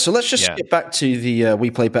sense. All right, so let's just get back to the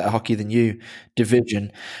We Play Better Hockey Than You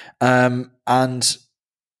division and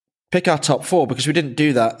pick our top 4 because we didn't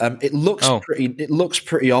do that. It looks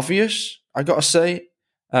pretty obvious, I got to say.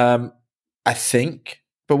 I think,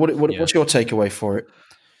 but what's your takeaway for it?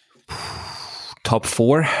 Top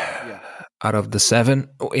 4 out of the 7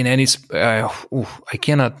 in any. I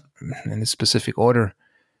cannot in a specific order.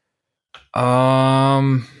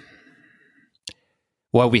 Well,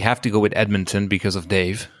 we have to go with Edmonton because of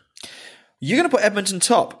Dave. You're going to put Edmonton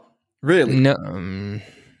top? Really? No.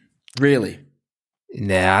 Really?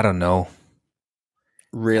 Nah, I don't know.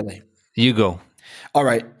 Really? You go. All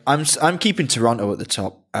right. I'm keeping Toronto at the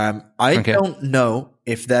top. I don't know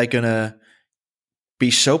if they're going to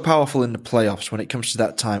be so powerful in the playoffs when it comes to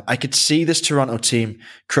that time. I could see this Toronto team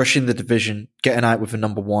crushing the division, getting out with a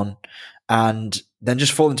number 1, and then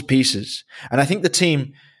just falling to pieces. And I think the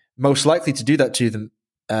team most likely to do that to them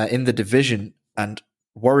in the division, and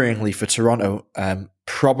worryingly for Toronto,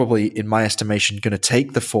 probably, in my estimation, going to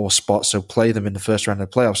take the 4 spot, so play them in the first round of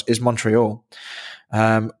the playoffs, is Montreal.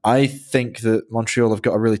 I think that Montreal have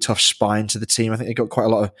got a really tough spine to the team. I think they've got quite a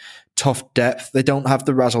lot of tough depth. They don't have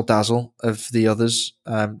the razzle-dazzle of the others,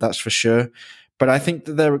 that's for sure. But I think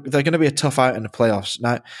that they're going to be a tough out in the playoffs.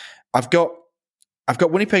 Now, I've got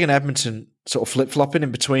Winnipeg and Edmonton sort of flip-flopping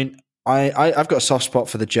in between. I've got a soft spot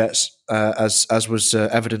for the Jets, as was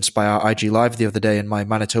evidenced by our IG Live the other day in my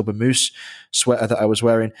Manitoba Moose sweater that I was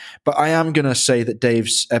wearing. But I am going to say that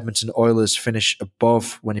Dave's Edmonton Oilers finish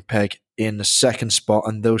above Winnipeg in the second spot,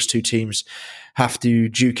 and those two teams have to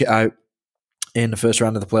duke it out in the first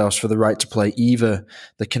round of the playoffs for the right to play either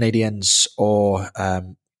the Canadiens or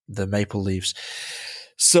the Maple Leafs.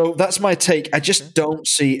 So that's my take. I just don't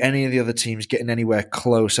see any of the other teams getting anywhere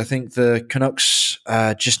close. I think the Canucks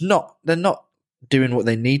they're not doing what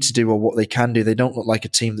they need to do or what they can do. They don't look like a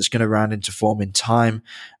team that's going to round into form in time.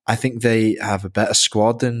 I think they have a better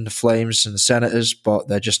squad than the Flames and the Senators, but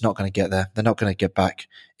they're just not going to get there. They're not going to get back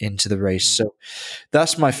into the race. So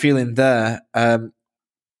that's my feeling there. How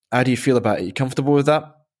do you feel about it? You comfortable with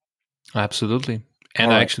that? Absolutely.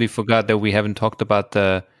 And I actually forgot that we haven't talked about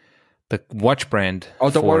the watch brand. Oh,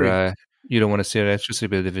 don't worry. You don't want to see the electricity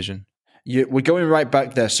bill division. We're going right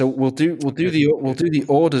back there. So we'll do the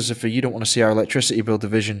orders for you don't want to see our electricity bill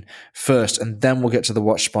division first, and then we'll get to the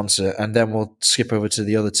watch sponsor, and then we'll skip over to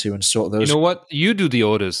the other two and sort those. You know what? You do the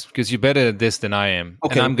orders because you're better at this than I am.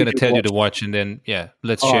 Okay, and I'm going to tell you to watch, and then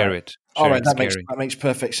let's share it. All right, that makes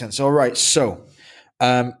perfect sense. All right, so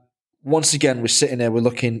once again, we're sitting there. We're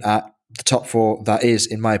looking at the top four. That is,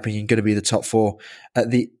 in my opinion, going to be the top four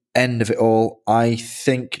at the end of it all. I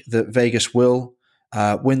think that Vegas will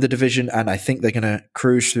win the division, and I think they're going to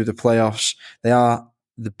cruise through the playoffs. They are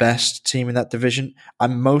the best team in that division.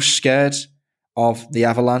 I'm most scared of the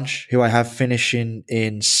Avalanche, who I have finishing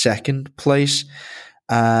in second place.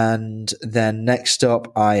 And then next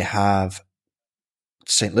up, I have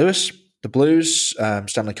St. Louis, the Blues,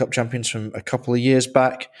 Stanley Cup champions from a couple of years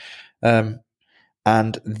back. And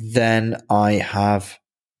then I have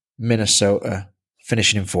Minnesota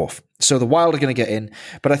finishing in fourth. So the Wild are going to get in,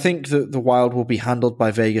 but I think that the Wild will be handled by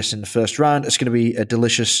Vegas in the first round. It's going to be a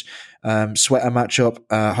delicious sweater matchup.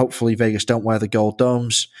 Hopefully Vegas don't wear the gold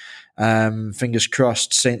domes. Fingers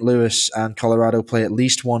crossed St. Louis and Colorado play at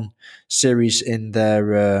least one series in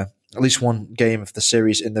their at least one game of the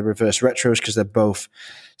series in the reverse retros because they're both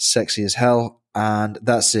sexy as hell. And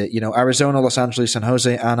that's it. Arizona, Los Angeles, San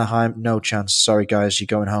Jose, Anaheim, no chance. Sorry, guys, you're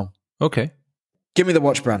going home. Okay. Give me the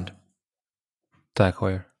watch brand. Tag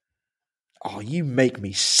Heuer. Oh, you make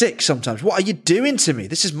me sick sometimes. What are you doing to me?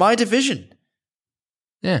 This is my division.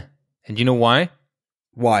 Yeah. And you know why?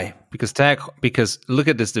 Why? Because look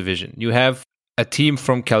at this division. You have a team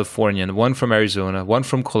from California, and one from Arizona, one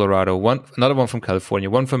from Colorado, another one from California,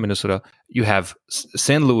 one from Minnesota. You have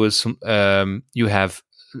St. Louis. You have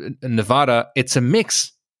Nevada. It's a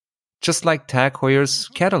mix, just like Tag Heuer's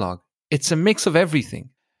catalog. It's a mix of everything.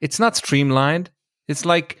 It's not streamlined. It's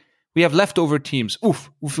like we have leftover teams. Oof,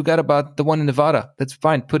 we forgot about the one in Nevada. That's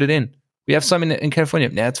fine. Put it in. We have some in California.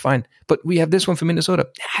 Nah, it's fine. But we have this one from Minnesota.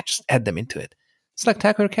 Just add them into it. It's like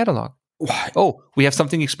Tag Heuer catalog. Why? Oh, we have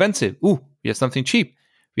something expensive. Ooh, we have something cheap.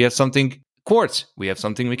 We have something quartz. We have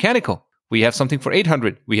something mechanical. We have something for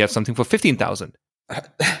 800. We have something for 15,000.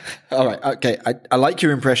 All right. Okay. I like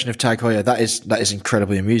your impression of Tag Heuer. That is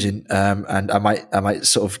incredibly amusing. And I might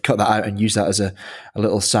sort of cut that out and use that as a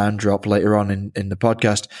little sound drop later on in the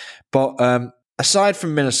podcast. But aside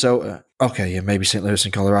from Minnesota, okay, yeah, maybe St. Louis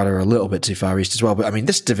and Colorado are a little bit too far east as well. But I mean,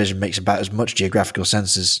 this division makes about as much geographical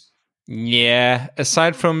sense as. Yeah,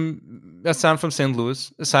 aside from St.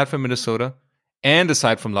 Louis, aside from Minnesota, and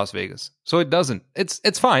aside from Las Vegas. So it doesn't.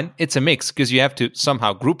 It's fine. It's a mix because you have to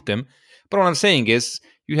somehow group them. But what I'm saying is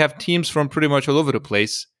you have teams from pretty much all over the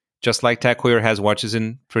place, just like Tag Heuer has watches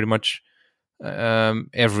in pretty much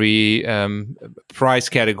every price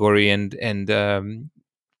category and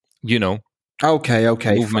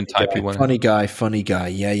Okay. Movement type you want. Funny guy.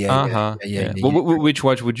 Yeah. Which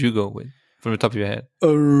watch would you go with from the top of your head?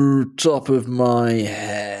 Top of my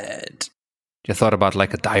head. You thought about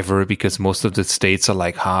like a diver because most of the states are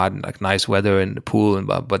like hot and like nice weather in the pool,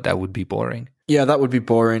 but that would be boring. Yeah, that would be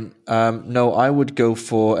boring. No, I would go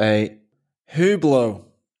for a Hublot.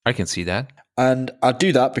 I can see that. And I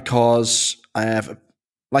do that because I have,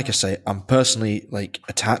 like I say, I'm personally like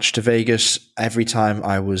attached to Vegas. Every time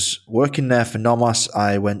I was working there for Nomos,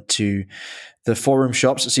 I went to the Forum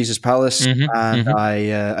shops at Caesars Palace,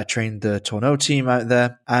 I trained the Tourneau team out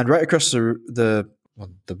there. And right across the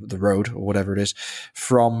road or whatever it is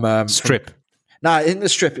from Strip. In the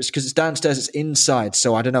Strip, it's because it's downstairs, it's inside.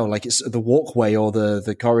 So I don't know, like it's the walkway or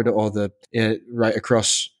the corridor or the right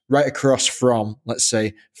across from, let's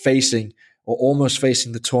say, facing or almost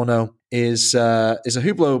facing the Tourneau is a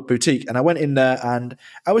Hublot boutique. And I went in there and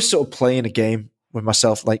I was sort of playing a game with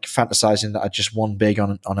myself, like fantasizing that I just won big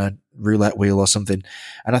on a roulette wheel or something.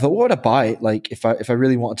 And I thought, what would I buy? Like if I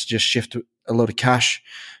really wanted to just shift a load of cash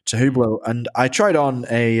to Hublot. And I tried on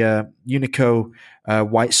a Unico all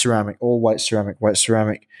white ceramic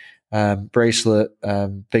bracelet,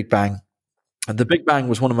 Big Bang. And the Big Bang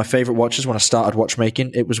was one of my favorite watches when I started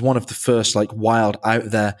watchmaking. It was one of the first like wild out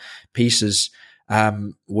there pieces,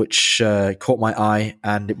 which caught my eye,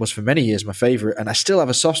 and it was for many years my favorite. And I still have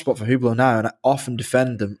a soft spot for Hublot now, and I often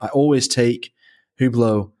defend them. I always take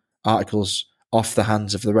Hublot articles off the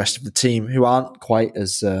hands of the rest of the team who aren't quite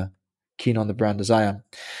as keen on the brand as I am.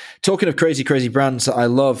 Talking of crazy, crazy brands that I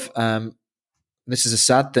love, this is a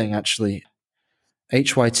sad thing actually.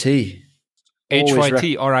 HYT.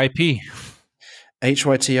 HYT, RIP.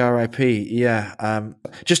 HYT, RIP. Yeah.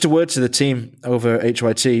 Just a word to the team over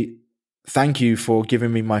HYT. Thank you for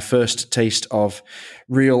giving me my first taste of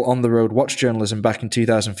real on-the-road watch journalism back in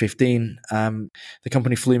 2015. The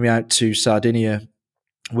company flew me out to Sardinia.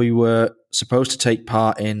 We were supposed to take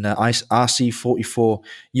part in RC44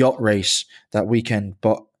 yacht race that weekend,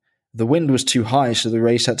 but the wind was too high, so the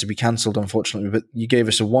race had to be cancelled, unfortunately. But you gave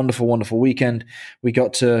us a wonderful, wonderful weekend. We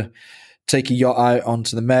got to take a yacht out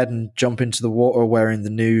onto the Med and jump into the water wearing the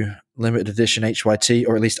new limited edition HYT,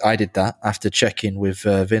 or at least I did that after checking with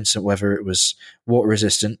Vincent whether it was water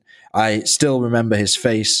resistant. I still remember his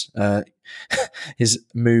face, his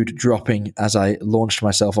mood dropping as I launched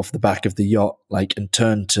myself off the back of the yacht, and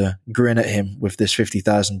turned to grin at him with this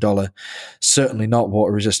 $50,000, certainly not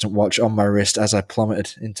water resistant watch on my wrist as I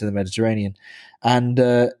plummeted into the Mediterranean. And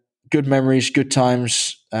good memories, good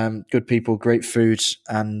times, good people, great food,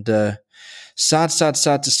 and sad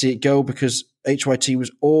to see it go, because HYT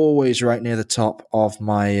was always right near the top of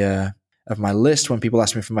my list. When people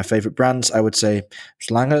ask me for my favorite brands, I would say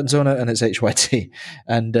it's Lange+Söhne and it's HYT.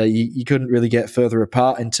 And you couldn't really get further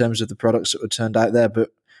apart in terms of the products that were turned out there,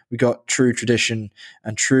 but we got true tradition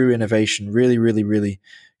and true innovation, really, really, really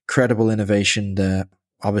credible innovation that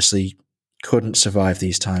obviously couldn't survive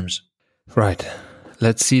these times. Right.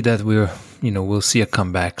 Let's see that we'll see a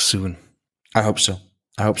comeback soon. I hope so.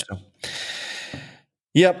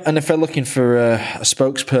 Yep, and if they're looking for a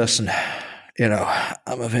spokesperson,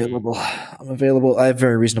 I'm available. I have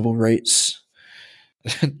very reasonable rates,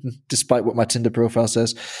 despite what my Tinder profile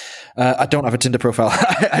says. I don't have a Tinder profile.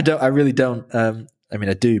 I really don't. I mean,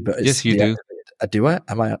 I do, but yes, you do. Do I?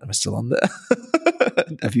 Am I still on there?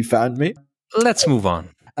 Have you found me? Let's move on.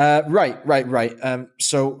 Right.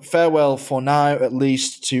 So farewell for now, at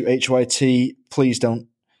least, to HYT. Please don't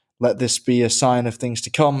let this be a sign of things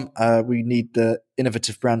to come. We need the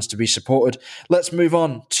innovative brands to be supported. Let's move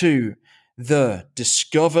on to the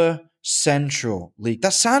Discover Central League.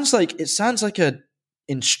 That sounds like a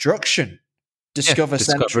instruction. Discover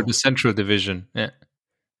Central. The Central Division. Yeah.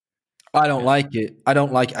 I don't like it.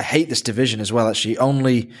 I hate this division as well, actually.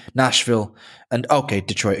 Only Nashville and, okay,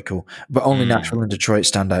 Detroit are cool, but only Nashville and Detroit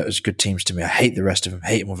stand out as good teams to me. I hate the rest of them.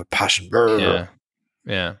 Hate them with a passion.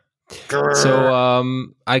 Yeah.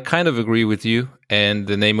 So I kind of agree with you. And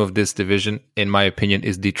the name of this division, in my opinion,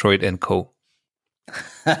 is Detroit & Co.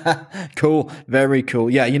 Cool. Very cool.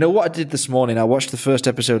 Yeah, you know what I did this morning? I watched the first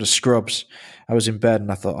episode of Scrubs. I was in bed and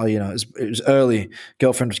I thought, it was early.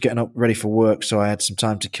 Girlfriend was getting up ready for work, so I had some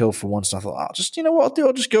time to kill for once. And I thought,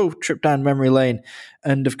 I'll just go trip down memory lane.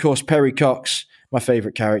 And of course, Perry Cox, my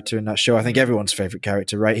favorite character in that show. I think everyone's favorite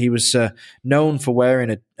character, right? He was known for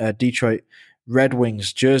wearing a Detroit Red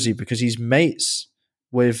Wings jersey because he's mates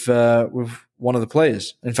with one of the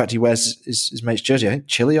players. In fact, he wears his mate's jersey. I think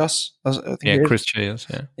Chilios. Chris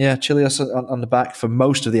Chilios. Yeah, Chilios on the back for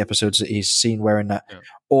most of the episodes that he's seen wearing that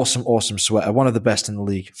awesome sweater. One of the best in the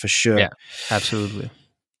league for sure. Yeah, absolutely.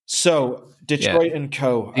 So Detroit &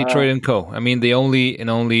 Co. Detroit & Co. I mean, the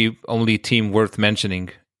only team worth mentioning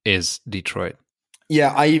is Detroit.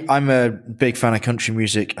 Yeah, I'm a big fan of country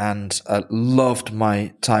music and loved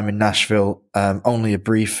my time in Nashville. Only a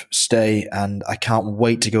brief stay, and I can't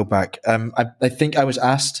wait to go back. I think I was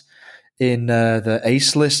asked in the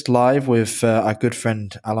Ace List live with our good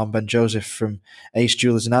friend Alain Ben Joseph from Ace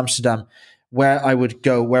Jewelers in Amsterdam, where I would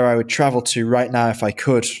travel to right now if I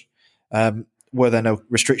could. Were there no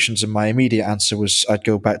restrictions? And my immediate answer was I'd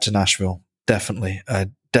go back to Nashville. Definitely.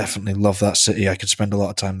 I definitely love that city. I could spend a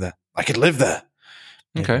lot of time there. I could live there.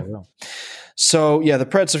 Okay. So yeah, the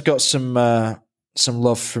Preds have got some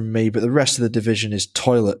love from me, but the rest of the division is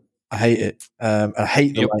toilet. I hate it. I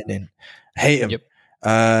hate the Lightning. I hate them. Yep.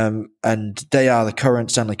 And they are the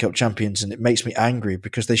current Stanley Cup champions, and it makes me angry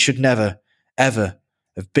because they should never, ever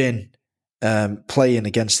have been playing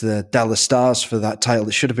against the Dallas Stars for that title.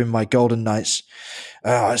 It should have been my Golden Knights.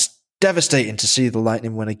 It's devastating to see the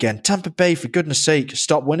Lightning win again. Tampa Bay, for goodness sake,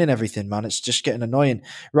 stop winning everything, man. It's just getting annoying.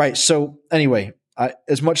 Right, so anyway,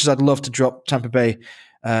 as much as I'd love to drop Tampa Bay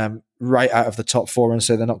right out of the top four and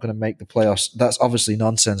say they're not going to make the playoffs, that's obviously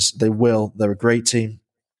nonsense. They will. They're a great team.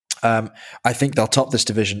 I think they'll top this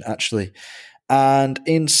division, actually. And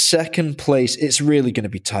in second place, it's really going to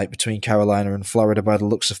be tight between Carolina and Florida by the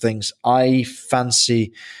looks of things. I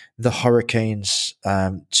fancy the Hurricanes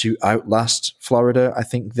to outlast Florida. I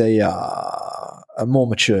think they are a more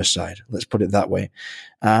mature side, let's put it that way.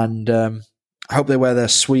 And I hope they wear their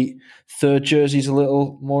sweet third jerseys a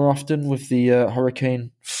little more often with the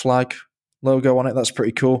Hurricane flag logo on it. That's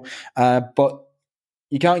pretty cool. But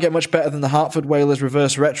you can't get much better than the Hartford Whalers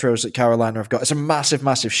reverse retros that Carolina have got. It's a massive,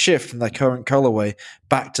 massive shift from their current colorway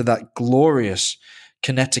back to that glorious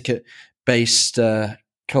Connecticut-based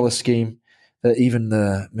color scheme that even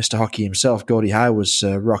the Mr. Hockey himself, Gordie Howe, was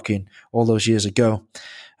rocking all those years ago.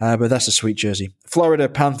 But that's a sweet jersey. Florida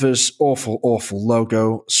Panthers, awful, awful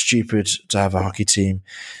logo. Stupid to have a hockey team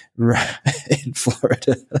in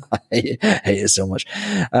Florida. I hate it so much.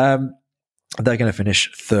 They're going to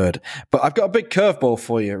finish third. But I've got a big curveball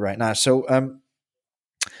for you right now. So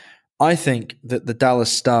I think that the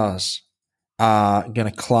Dallas Stars are going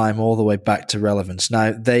to climb all the way back to relevance.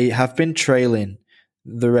 Now, they have been trailing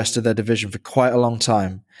the rest of their division for quite a long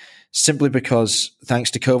time, simply because, thanks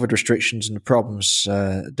to COVID restrictions and the problems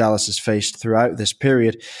Dallas has faced throughout this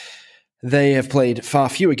period, they have played far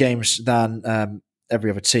fewer games than every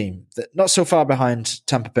other team. Not so far behind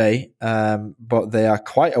Tampa Bay, but they are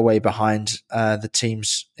quite a way behind the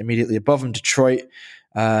teams immediately above them. Detroit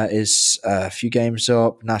is a few games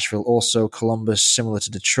up. Nashville also. Columbus, similar to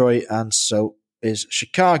Detroit, and so is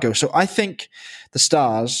Chicago. So I think the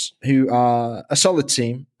Stars, who are a solid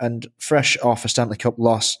team and fresh off a Stanley Cup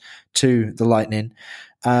loss to the Lightning,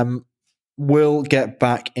 will get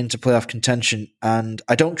back into playoff contention. And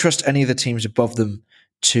I don't trust any of the teams above them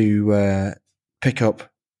to pick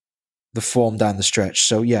up the form down the stretch.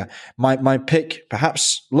 So yeah, my pick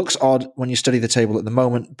perhaps looks odd when you study the table at the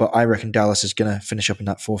moment, but I reckon Dallas is going to finish up in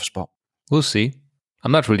that fourth spot. We'll see.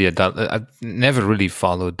 I'm not really I've never really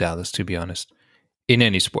followed Dallas, to be honest. In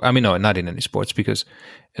any sport. I mean, no, not in any sports, because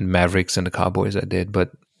in Mavericks and the Cowboys I did.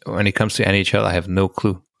 But when it comes to NHL, I have no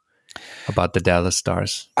clue about the Dallas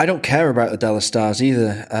Stars. I don't care about the Dallas Stars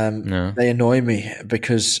either. No. They annoy me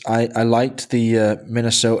because I liked the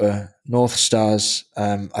Minnesota North Stars.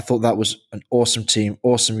 I thought that was an awesome team,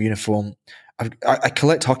 awesome uniform. I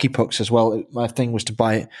collect hockey pucks as well. My thing was to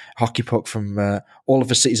buy a hockey puck from all of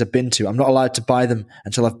the cities I've been to. I'm not allowed to buy them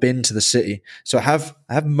until I've been to the city. So I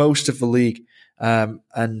have most of the league.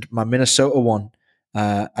 And my Minnesota one,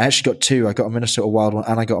 I actually got two. I got a Minnesota Wild one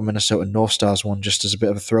and I got a Minnesota North Stars one just as a bit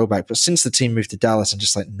of a throwback. But since the team moved to Dallas, I'm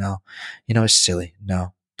just like, no, it's silly.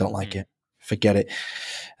 No, don't like it. Forget it.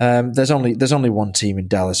 There's only one team in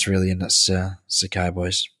Dallas really, and that's the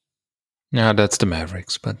Cowboys. No, that's the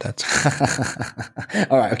Mavericks, but that's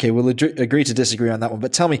all right. Okay, we'll agree to disagree on that one.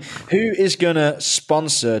 But tell me, who is going to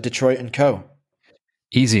sponsor Detroit and Co?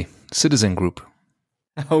 Easy, Citizen Group.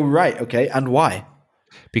 Oh, right. Okay. And why?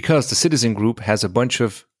 Because the Citizen Group has a bunch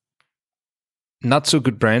of not so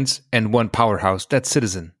good brands and one powerhouse. That's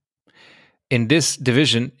Citizen. In this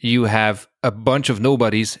division, you have a bunch of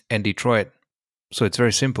nobodies and Detroit. So it's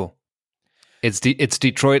very simple. It's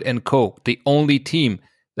Detroit and Co. The only team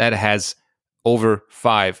that has over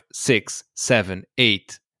 5, 6, 7,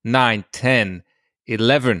 8, 9, 10,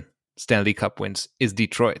 11 Stanley Cup wins is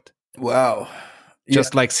Detroit. Wow.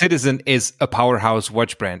 Just like Citizen is a powerhouse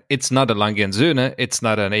watch brand. It's not a Lange & Söhne, it's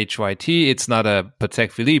not an HYT, it's not a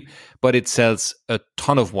Patek Philippe, but it sells a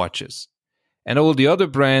ton of watches. And all the other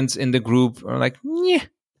brands in the group are like, yeah.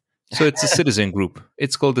 So it's a Citizen Group.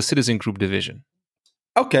 It's called the Citizen Group division.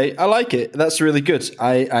 Okay, I like it. That's really good.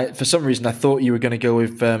 I for some reason I thought you were going to go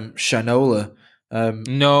with Shinola.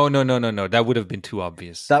 No. That would have been too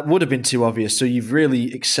obvious. That would have been too obvious. So you've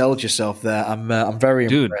really excelled yourself there. I'm very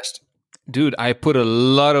impressed. Dude, I put a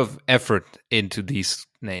lot of effort into these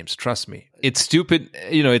names. Trust me. It's stupid.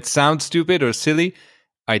 It sounds stupid or silly.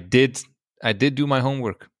 I did do my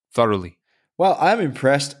homework thoroughly. Well, I'm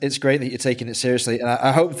impressed. It's great that you're taking it seriously, and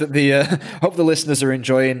I hope that the listeners are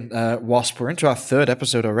enjoying Wasp. We're into our third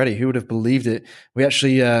episode already. Who would have believed it? We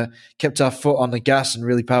actually kept our foot on the gas and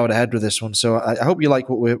really powered ahead with this one. So I hope you like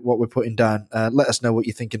what we're putting down. Let us know what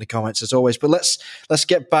you think in the comments as always. But let's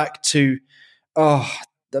get back to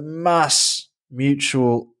the Mass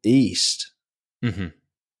Mutual East. Mm-hmm.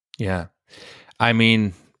 Yeah, I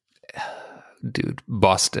mean, dude,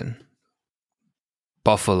 Boston,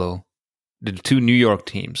 Buffalo. The two New York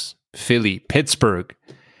teams, Philly, Pittsburgh.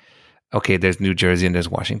 Okay, there's New Jersey and there's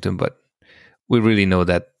Washington, but we really know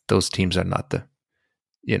that those teams are not the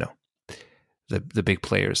big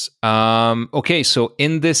players. Okay, so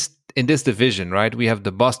in this division, right, we have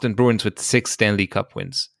the Boston Bruins with 6 Stanley Cup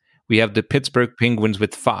wins. We have the Pittsburgh Penguins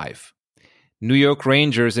with 5. New York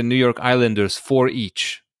Rangers and New York Islanders 4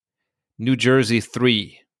 each. New Jersey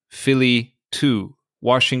 3, Philly 2,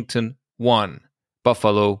 Washington 1,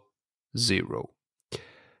 Buffalo 0.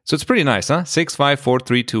 So it's pretty nice, huh? 6, 5, 4,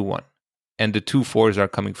 3, 2, 1. And the 2 4s are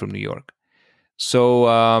coming from New York.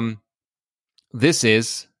 So this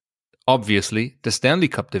is obviously the Stanley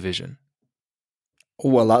Cup division.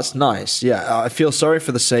 Well, that's nice. Yeah, I feel sorry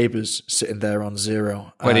for the Sabres sitting there on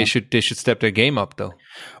 0. Well, they should step their game up, though.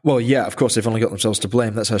 Well, yeah, of course, they've only got themselves to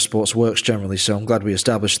blame. That's how sports works generally. So I'm glad we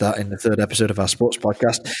established that in the 3rd episode of our sports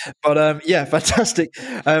podcast. But yeah, fantastic.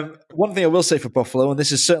 One thing I will say for Buffalo, and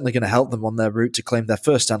this is certainly going to help them on their route to claim their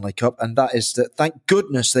first Stanley Cup, and that is that thank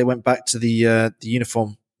goodness they went back to the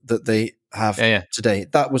uniform that they have today.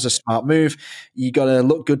 That was a smart move. You got to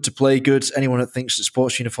look good to play good. Anyone that thinks that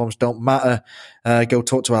sports uniforms don't matter, go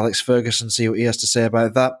talk to Alex Ferguson, see what he has to say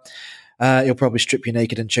about that. He'll probably strip you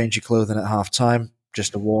naked and change your clothing at half time.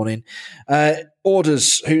 Just a warning.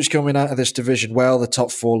 Orders. Who's coming out of this division? Well, the top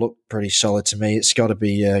 4 look pretty solid to me. It's got to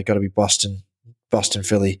be Boston,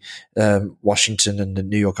 Philly, Washington, and the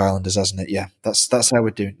New York Islanders, hasn't it? Yeah, that's how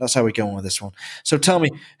we're doing. That's how we're going with this one. So tell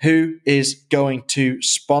me, who is going to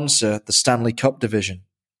sponsor the Stanley Cup division?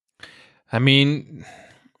 I mean,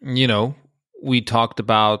 we talked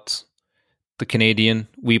about the Canadian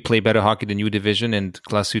We Play Better Hockey Than You division and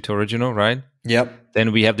Class Suite Original, right? Yep.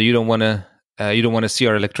 Then we have the You Don't Want to See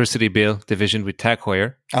Our Electricity Bill division with Tag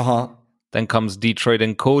Heuer. Then comes Detroit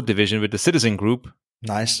and Co division with the Citizen Group.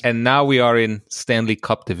 Nice. And now we are in Stanley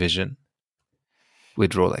Cup division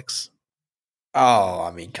with Rolex. Oh,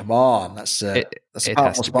 I mean, come on. That's a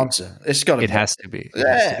powerful sponsor. It's got to be. It has to be.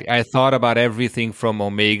 I thought about everything from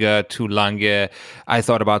Omega to Lange. I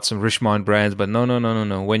thought about some Richemont brands, but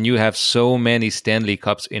no. When you have so many Stanley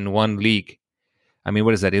Cups in one league, I mean,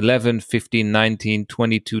 what is that? 11, 15, 19,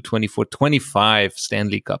 22, 24, 25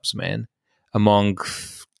 Stanley Cups, man, among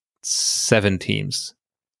 7 teams.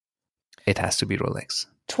 It has to be Rolex.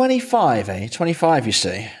 25, eh? 25, you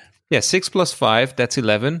say? Yeah, 6 plus 5, that's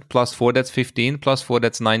 11. Plus 4, that's 15. Plus 4,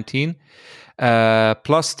 that's 19.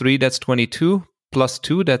 Plus 3, that's 22. Plus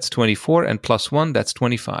 2, that's 24. And plus 1, that's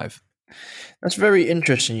 25. That's very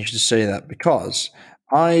interesting you should say that, because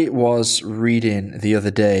I was reading the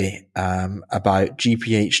other day about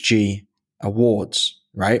GPHG awards,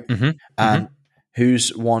 right? And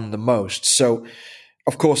who's won the most. So,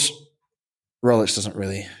 of course, Rolex doesn't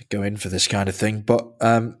really go in for this kind of thing, but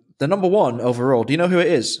the number 1 overall, do you know who it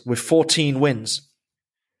is with 14 wins?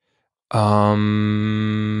 I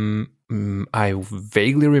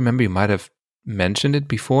vaguely remember you might have mentioned it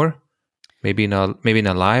before, maybe in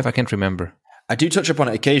a live. I can't remember. I do touch upon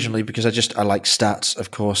it occasionally because I like stats,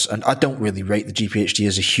 of course, and I don't really rate the GPHD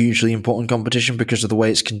as a hugely important competition because of the way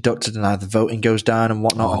it's conducted and how the voting goes down and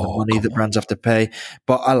whatnot, and the money that brands have to pay.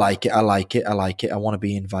 But I like it. I want to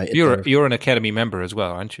be invited. You're an Academy member as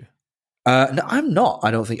well, aren't you? No, I'm not.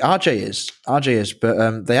 I don't think RJ is,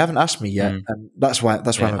 but they haven't asked me yet, and that's why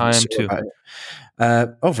I am too.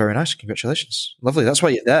 Oh, very nice! Congratulations, lovely. That's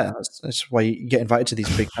why you're there. That's why you get invited to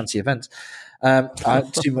these big fancy events.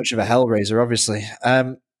 I'm too much of a hellraiser, obviously.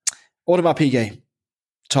 Audemars Piguet,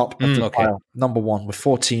 top of the pile, number 1 with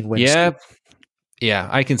 14 wins. Yeah,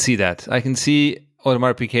 I can see that. I can see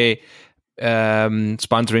Audemars Piguet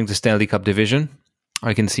sponsoring the Stanley Cup division.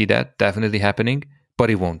 I can see that definitely happening,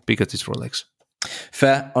 but it won't because it's Rolex.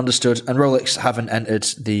 Fair, understood. And Rolex haven't entered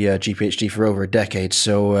the GPHD for over a decade,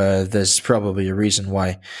 so there's probably a reason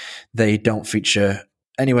why they don't feature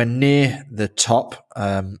anywhere near the top.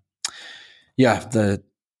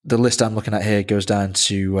 The list I'm looking at here goes down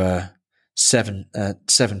to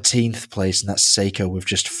 17th place, and that's Seiko with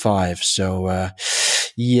just 5. So,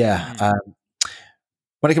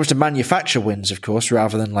 when it comes to manufacturer wins, of course,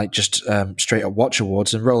 rather than like just straight up watch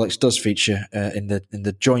awards, and Rolex does feature in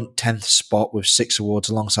the joint 10th spot with 6 awards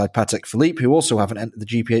alongside Patek Philippe, who also haven't entered the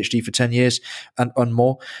GPHD for 10 years and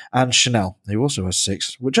more, and Chanel, who also has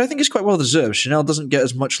 6, which I think is quite well deserved. Chanel doesn't get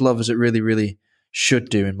as much love as it really, really should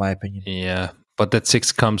do, in my opinion. Yeah, but that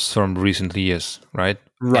 6 comes from recent years, right?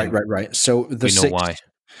 Right. So the we know 6, why.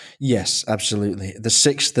 Yes, absolutely. The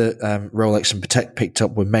 6 that Rolex and Patek picked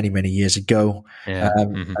up were many, many years ago,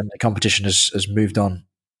 and the competition has moved on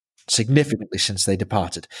significantly since they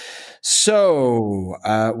departed. So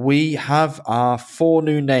we have our 4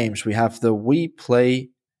 new names. We have the We Play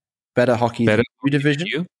Better Hockey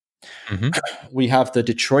division. We have the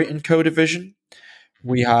Detroit and Co division.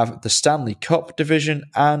 We have the Stanley Cup division,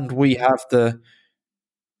 and we have the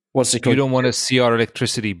what's it called? You don't want to see our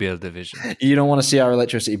electricity bill division. You don't want to see our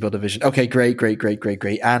electricity bill division. Okay, great.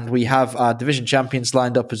 And we have our division champions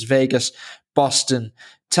lined up as Vegas, Boston,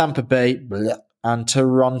 Tampa Bay, and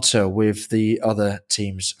Toronto, with the other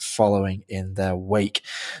teams following in their wake.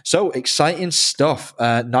 So exciting stuff.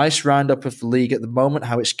 Nice roundup of the league at the moment,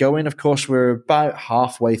 how it's going. Of course, we're about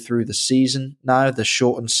halfway through the season now, the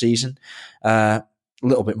shortened season. A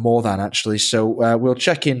little bit more than, actually. So we'll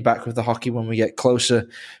check in back with the hockey when we get closer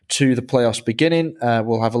to the playoffs beginning.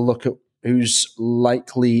 We'll have a look at who's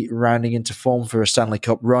likely rounding into form for a Stanley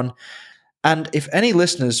Cup run. And if any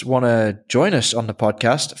listeners want to join us on the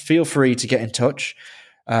podcast, feel free to get in touch.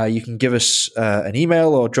 You can give us an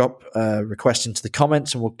email or drop a request into the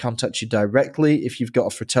comments and we'll contact you directly. If you've got a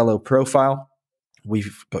Fratello profile,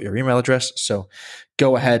 we've got your email address. So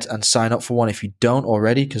go ahead and sign up for one if you don't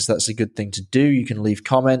already, because that's a good thing to do. You can leave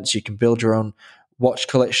comments. You can build your own watch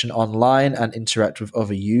collection online and interact with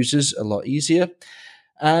other users a lot easier.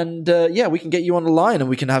 And we can get you on the line and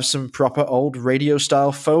we can have some proper old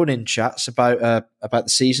radio-style phone-in chats about the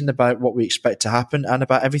season, about what we expect to happen, and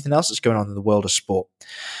about everything else that's going on in the world of sport.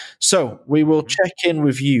 So we will check in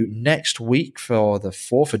with you next week for the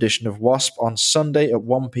 4th edition of WASP on Sunday at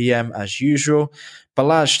 1 p.m. as usual.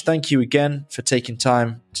 Balazs, thank you again for taking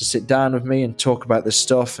time to sit down with me and talk about this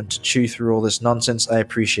stuff and to chew through all this nonsense. I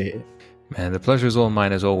appreciate it. Man, the pleasure is all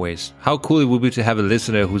mine as always. How cool it would be to have a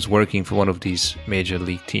listener who's working for one of these major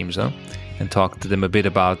league teams, huh? And talk to them a bit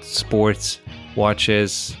about sports,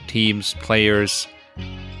 watches, teams, players,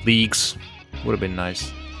 leagues. Would have been nice.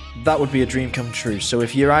 That would be a dream come true. So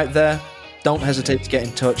if you're out there, don't hesitate to get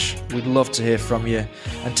in touch. We'd love to hear from you.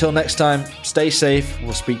 Until next time, stay safe.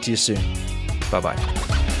 We'll speak to you soon.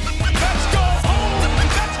 Bye-bye.